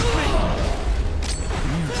to do with me!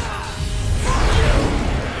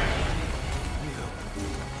 You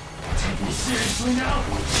take me seriously now?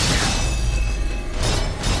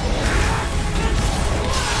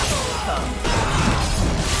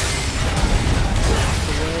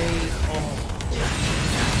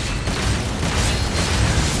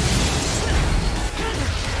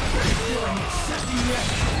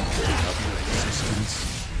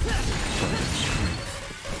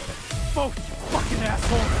 Both, you fucking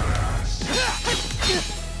asshole!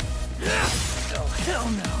 Oh, hell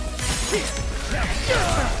no!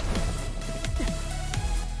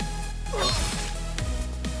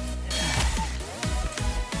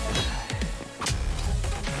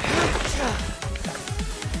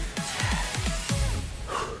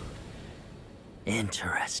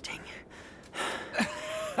 Interesting.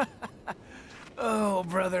 Oh,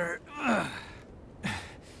 brother.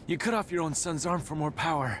 You cut off your own son's arm for more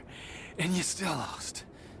power, and you still lost.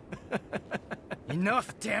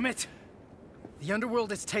 Enough, damn it! The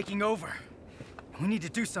underworld is taking over. We need to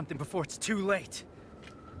do something before it's too late.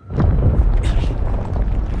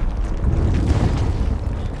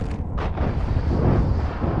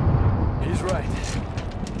 He's right.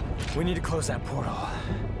 We need to close that portal.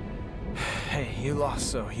 Hey, you lost,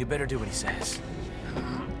 so you better do what he says.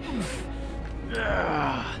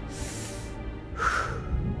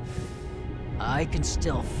 I can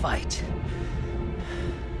still fight.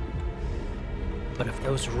 But if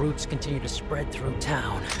those roots continue to spread through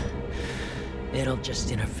town, it'll just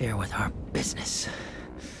interfere with our business.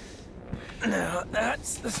 Now,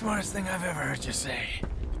 that's the smartest thing I've ever heard you say.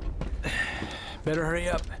 Better hurry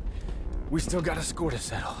up. We still got a score to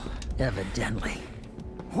settle. Evidently.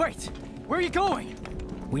 Wait! Where are you going?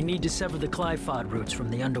 We need to sever the Clifod roots from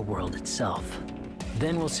the underworld itself.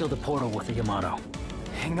 Then we'll seal the portal with the Yamato.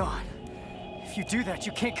 Hang on. If you do that,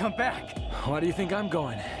 you can't come back. Why do you think I'm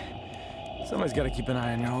going? Somebody's got to keep an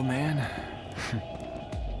eye on your old man.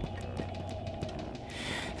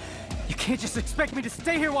 You can't just expect me to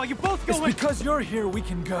stay here while you both go. It's because you're here we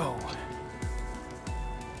can go.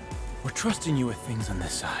 We're trusting you with things on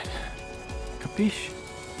this side. Capiche?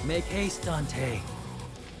 Make haste, Dante.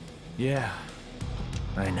 Yeah,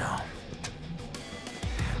 I know.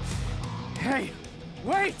 Hey,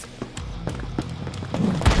 wait!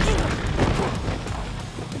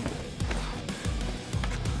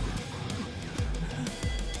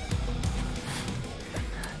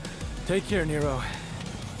 Take care, Nero.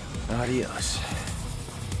 Adios.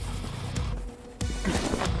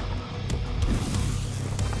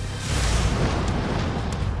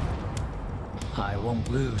 I won't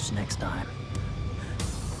lose next time.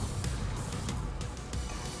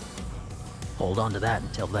 Hold on to that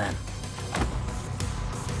until then.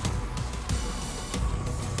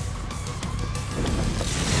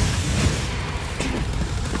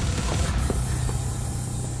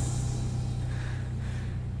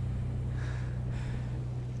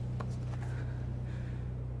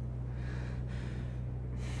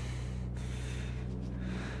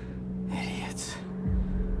 Idiots.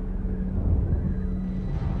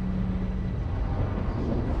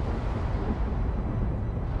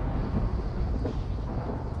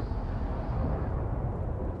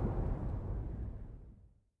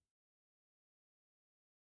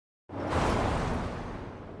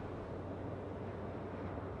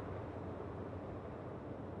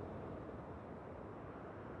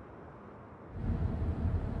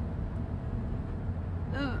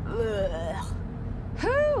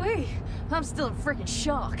 Hooey! I'm still in freaking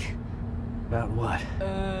shock. About what?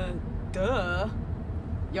 Duh.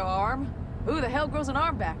 Your arm? Who the hell grows an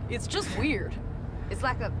arm back? It's just weird. It's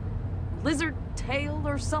like a lizard tail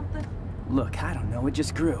or something. Look, I don't know, it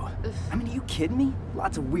just grew. I mean, are you kidding me?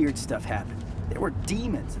 Lots of weird stuff happened. There were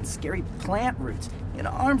demons and scary plant roots and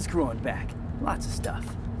arms growing back. Lots of stuff.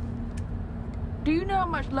 Do you know how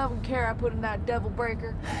much love and care I put in that devil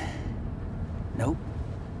breaker? Nope.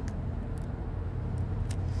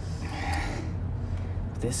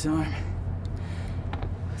 This arm,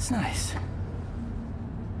 it's nice.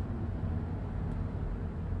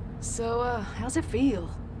 So, how's it feel?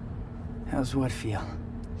 How's what feel?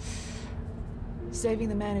 Saving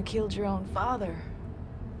the man who killed your own father.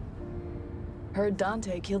 Heard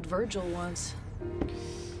Dante killed Virgil once.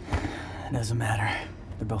 It doesn't matter.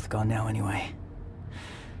 They're both gone now anyway.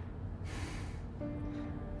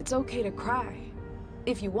 It's okay to cry.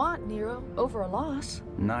 If you want, Nero, over a loss.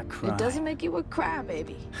 Not cry. It doesn't make you a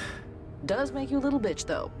crybaby. Does make you a little bitch,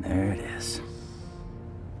 though. There it is.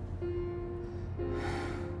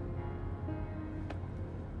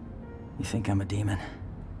 You think I'm a demon?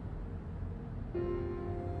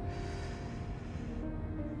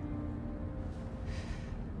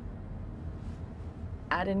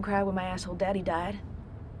 I didn't cry when my asshole daddy died.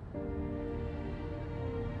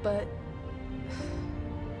 But...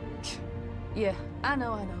 yeah, I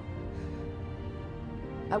know.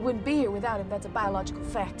 I wouldn't be here without him, that's a biological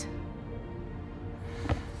fact.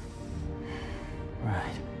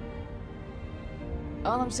 Right.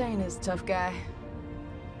 All I'm saying is, tough guy,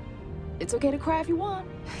 it's okay to cry if you want.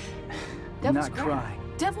 I'm Devils not cry. crying.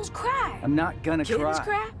 Devils cry. I'm not gonna Kittens cry.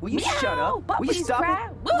 cry. Will you Meow. shut up? Will you Puppies stop cry.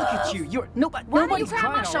 it? Look at you. You're Why don't you nobody's cry on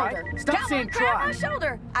crying, my all shoulder? right? Stop Come saying on, cry on cry. my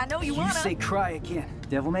shoulder. I know you You wanna. say cry again.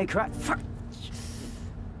 Devil may cry. Fuck.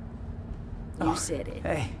 You said it.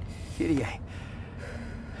 Hey, kitty.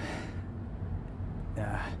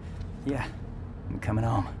 Yeah, I'm coming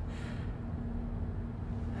home.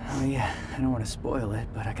 Oh yeah, I don't want to spoil it,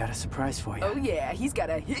 but I got a surprise for you. Oh yeah, he's got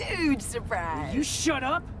a huge surprise. You shut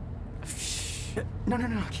up! No,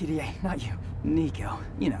 kitty, not you. Nico,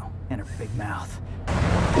 you know, and her big mouth.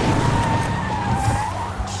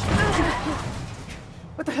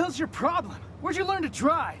 What the hell's your problem? Where'd you learn to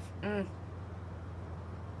drive?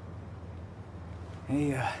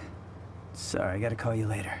 Hey, sorry, I gotta call you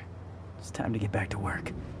later. It's time to get back to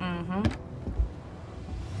work.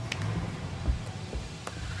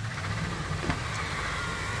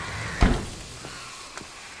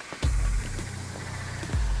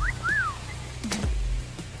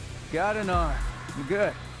 Got an arm. I'm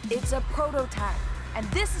good. It's a prototype, and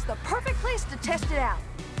this is the perfect place to test it out.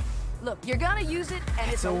 Look, you're gonna use it, and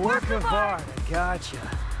it's a work of art. I gotcha.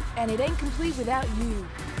 And it ain't complete without you.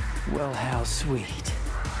 Well, how sweet.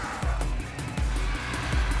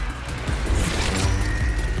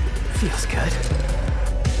 Feels good.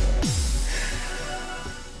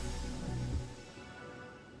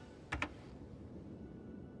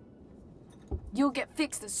 You'll get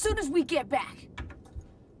fixed as soon as we get back.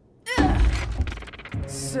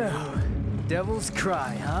 So, Devil's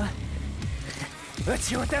Cry, huh? Let's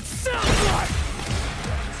hear what that sounds like!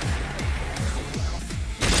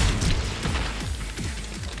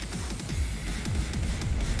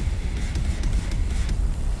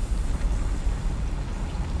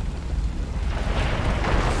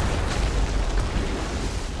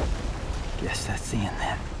 Guess that's the end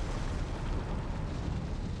then.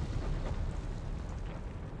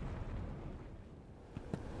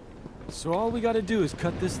 So all we gotta do is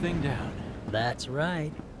cut this thing down. That's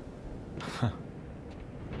right.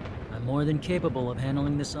 I'm more than capable of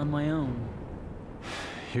handling this on my own.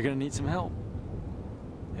 You're gonna need some help.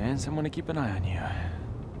 And someone to keep an eye on you.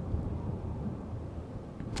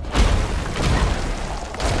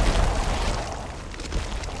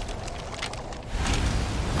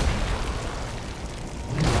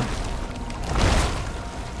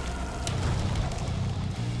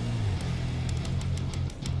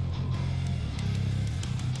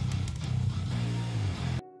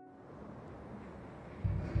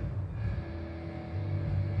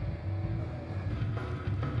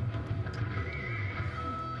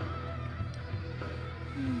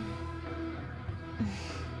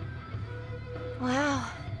 Wow,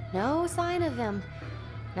 no sign of him.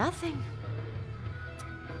 Nothing.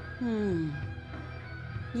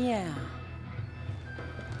 Yeah.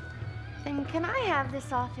 Then can I have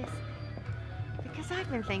this office? Because I've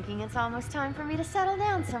been thinking it's almost time for me to settle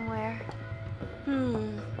down somewhere.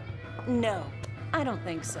 No, I don't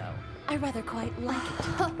think so. I rather quite like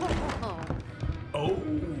it. Oh,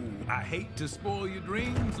 I hate to spoil your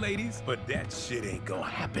dreams, ladies, but that shit ain't gonna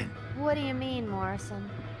happen. What do you mean, Morrison?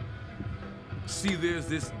 See, there's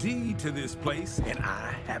this deed to this place, and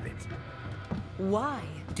I have it. Why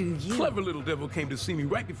do you? Clever little devil came to see me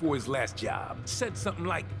right before his last job. Said something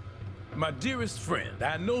like, "My dearest friend,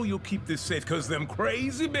 I know you'll keep this safe because them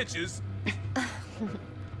crazy bitches..."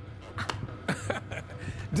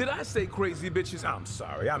 Did I say crazy bitches? I'm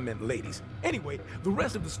sorry, I meant ladies. Anyway, the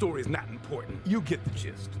rest of the story is not important. You get the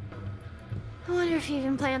gist. I wonder if he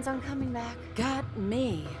even plans on coming back. Got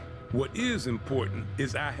me. What is important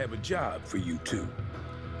is I have a job for you two.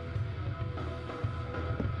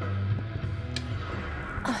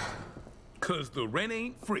 Cause the rent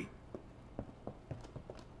ain't free.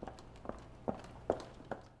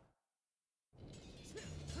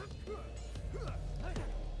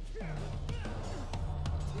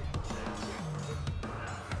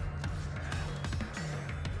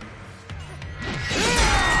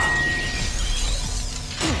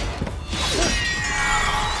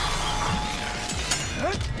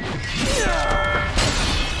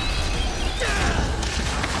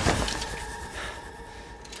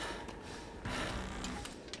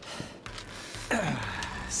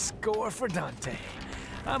 Score for Dante.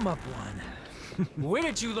 I'm up one. Where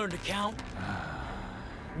did you learn to count?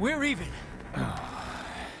 We're even.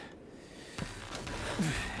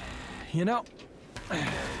 You know,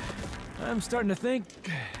 I'm starting to think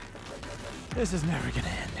this is never gonna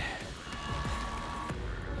end.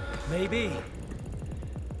 Maybe.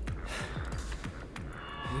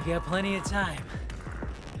 We got plenty of time.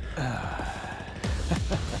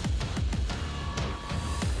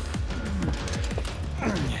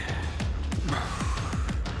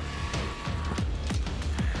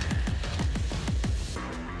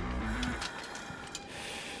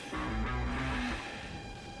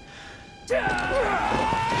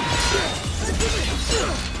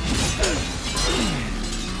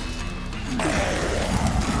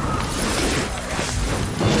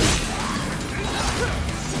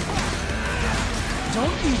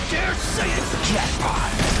 Don't you dare say it's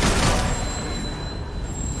jackpot!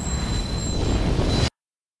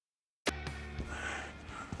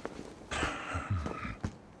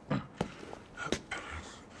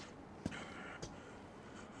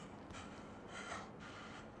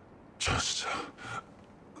 Just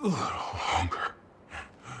a little longer.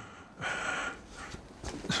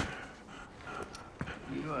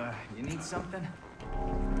 You need something?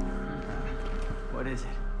 What is it?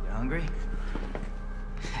 You hungry?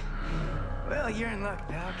 Well, you're in luck,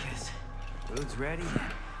 pal, 'cause food's ready.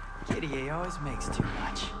 Kitty A always makes too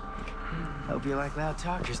much. Hope you like loud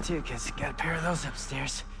talkers, too, 'cause got a pair of those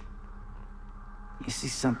upstairs. You see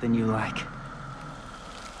something you like.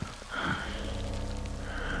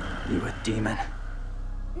 You a demon.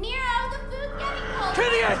 Nero, the food's getting cold!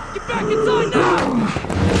 Idiot! Get back inside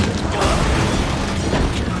now!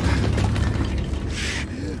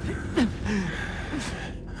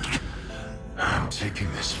 I'm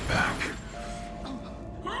taking this back.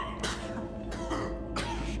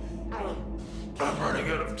 I'm running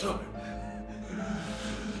out of time.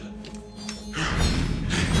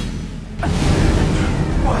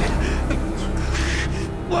 Wait!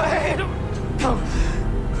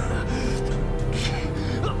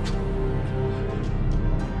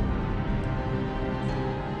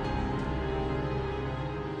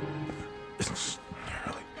 It's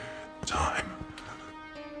nearly time.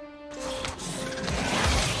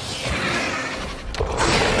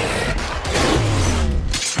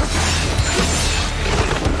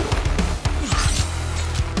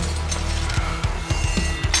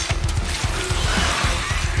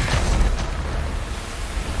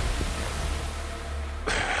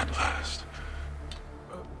 At last,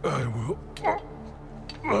 I will.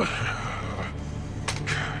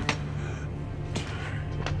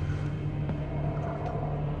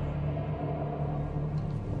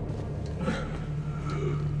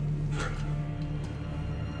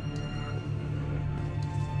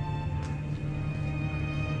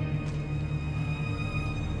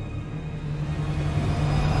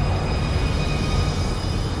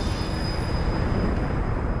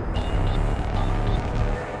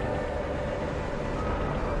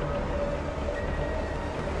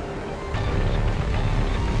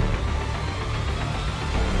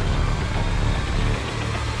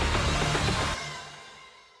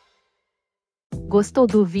 Gostou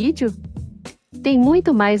do vídeo? Tem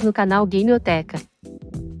muito mais no canal Gameoteca.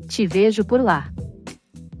 Te vejo por lá.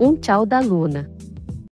 Tchau da Luna.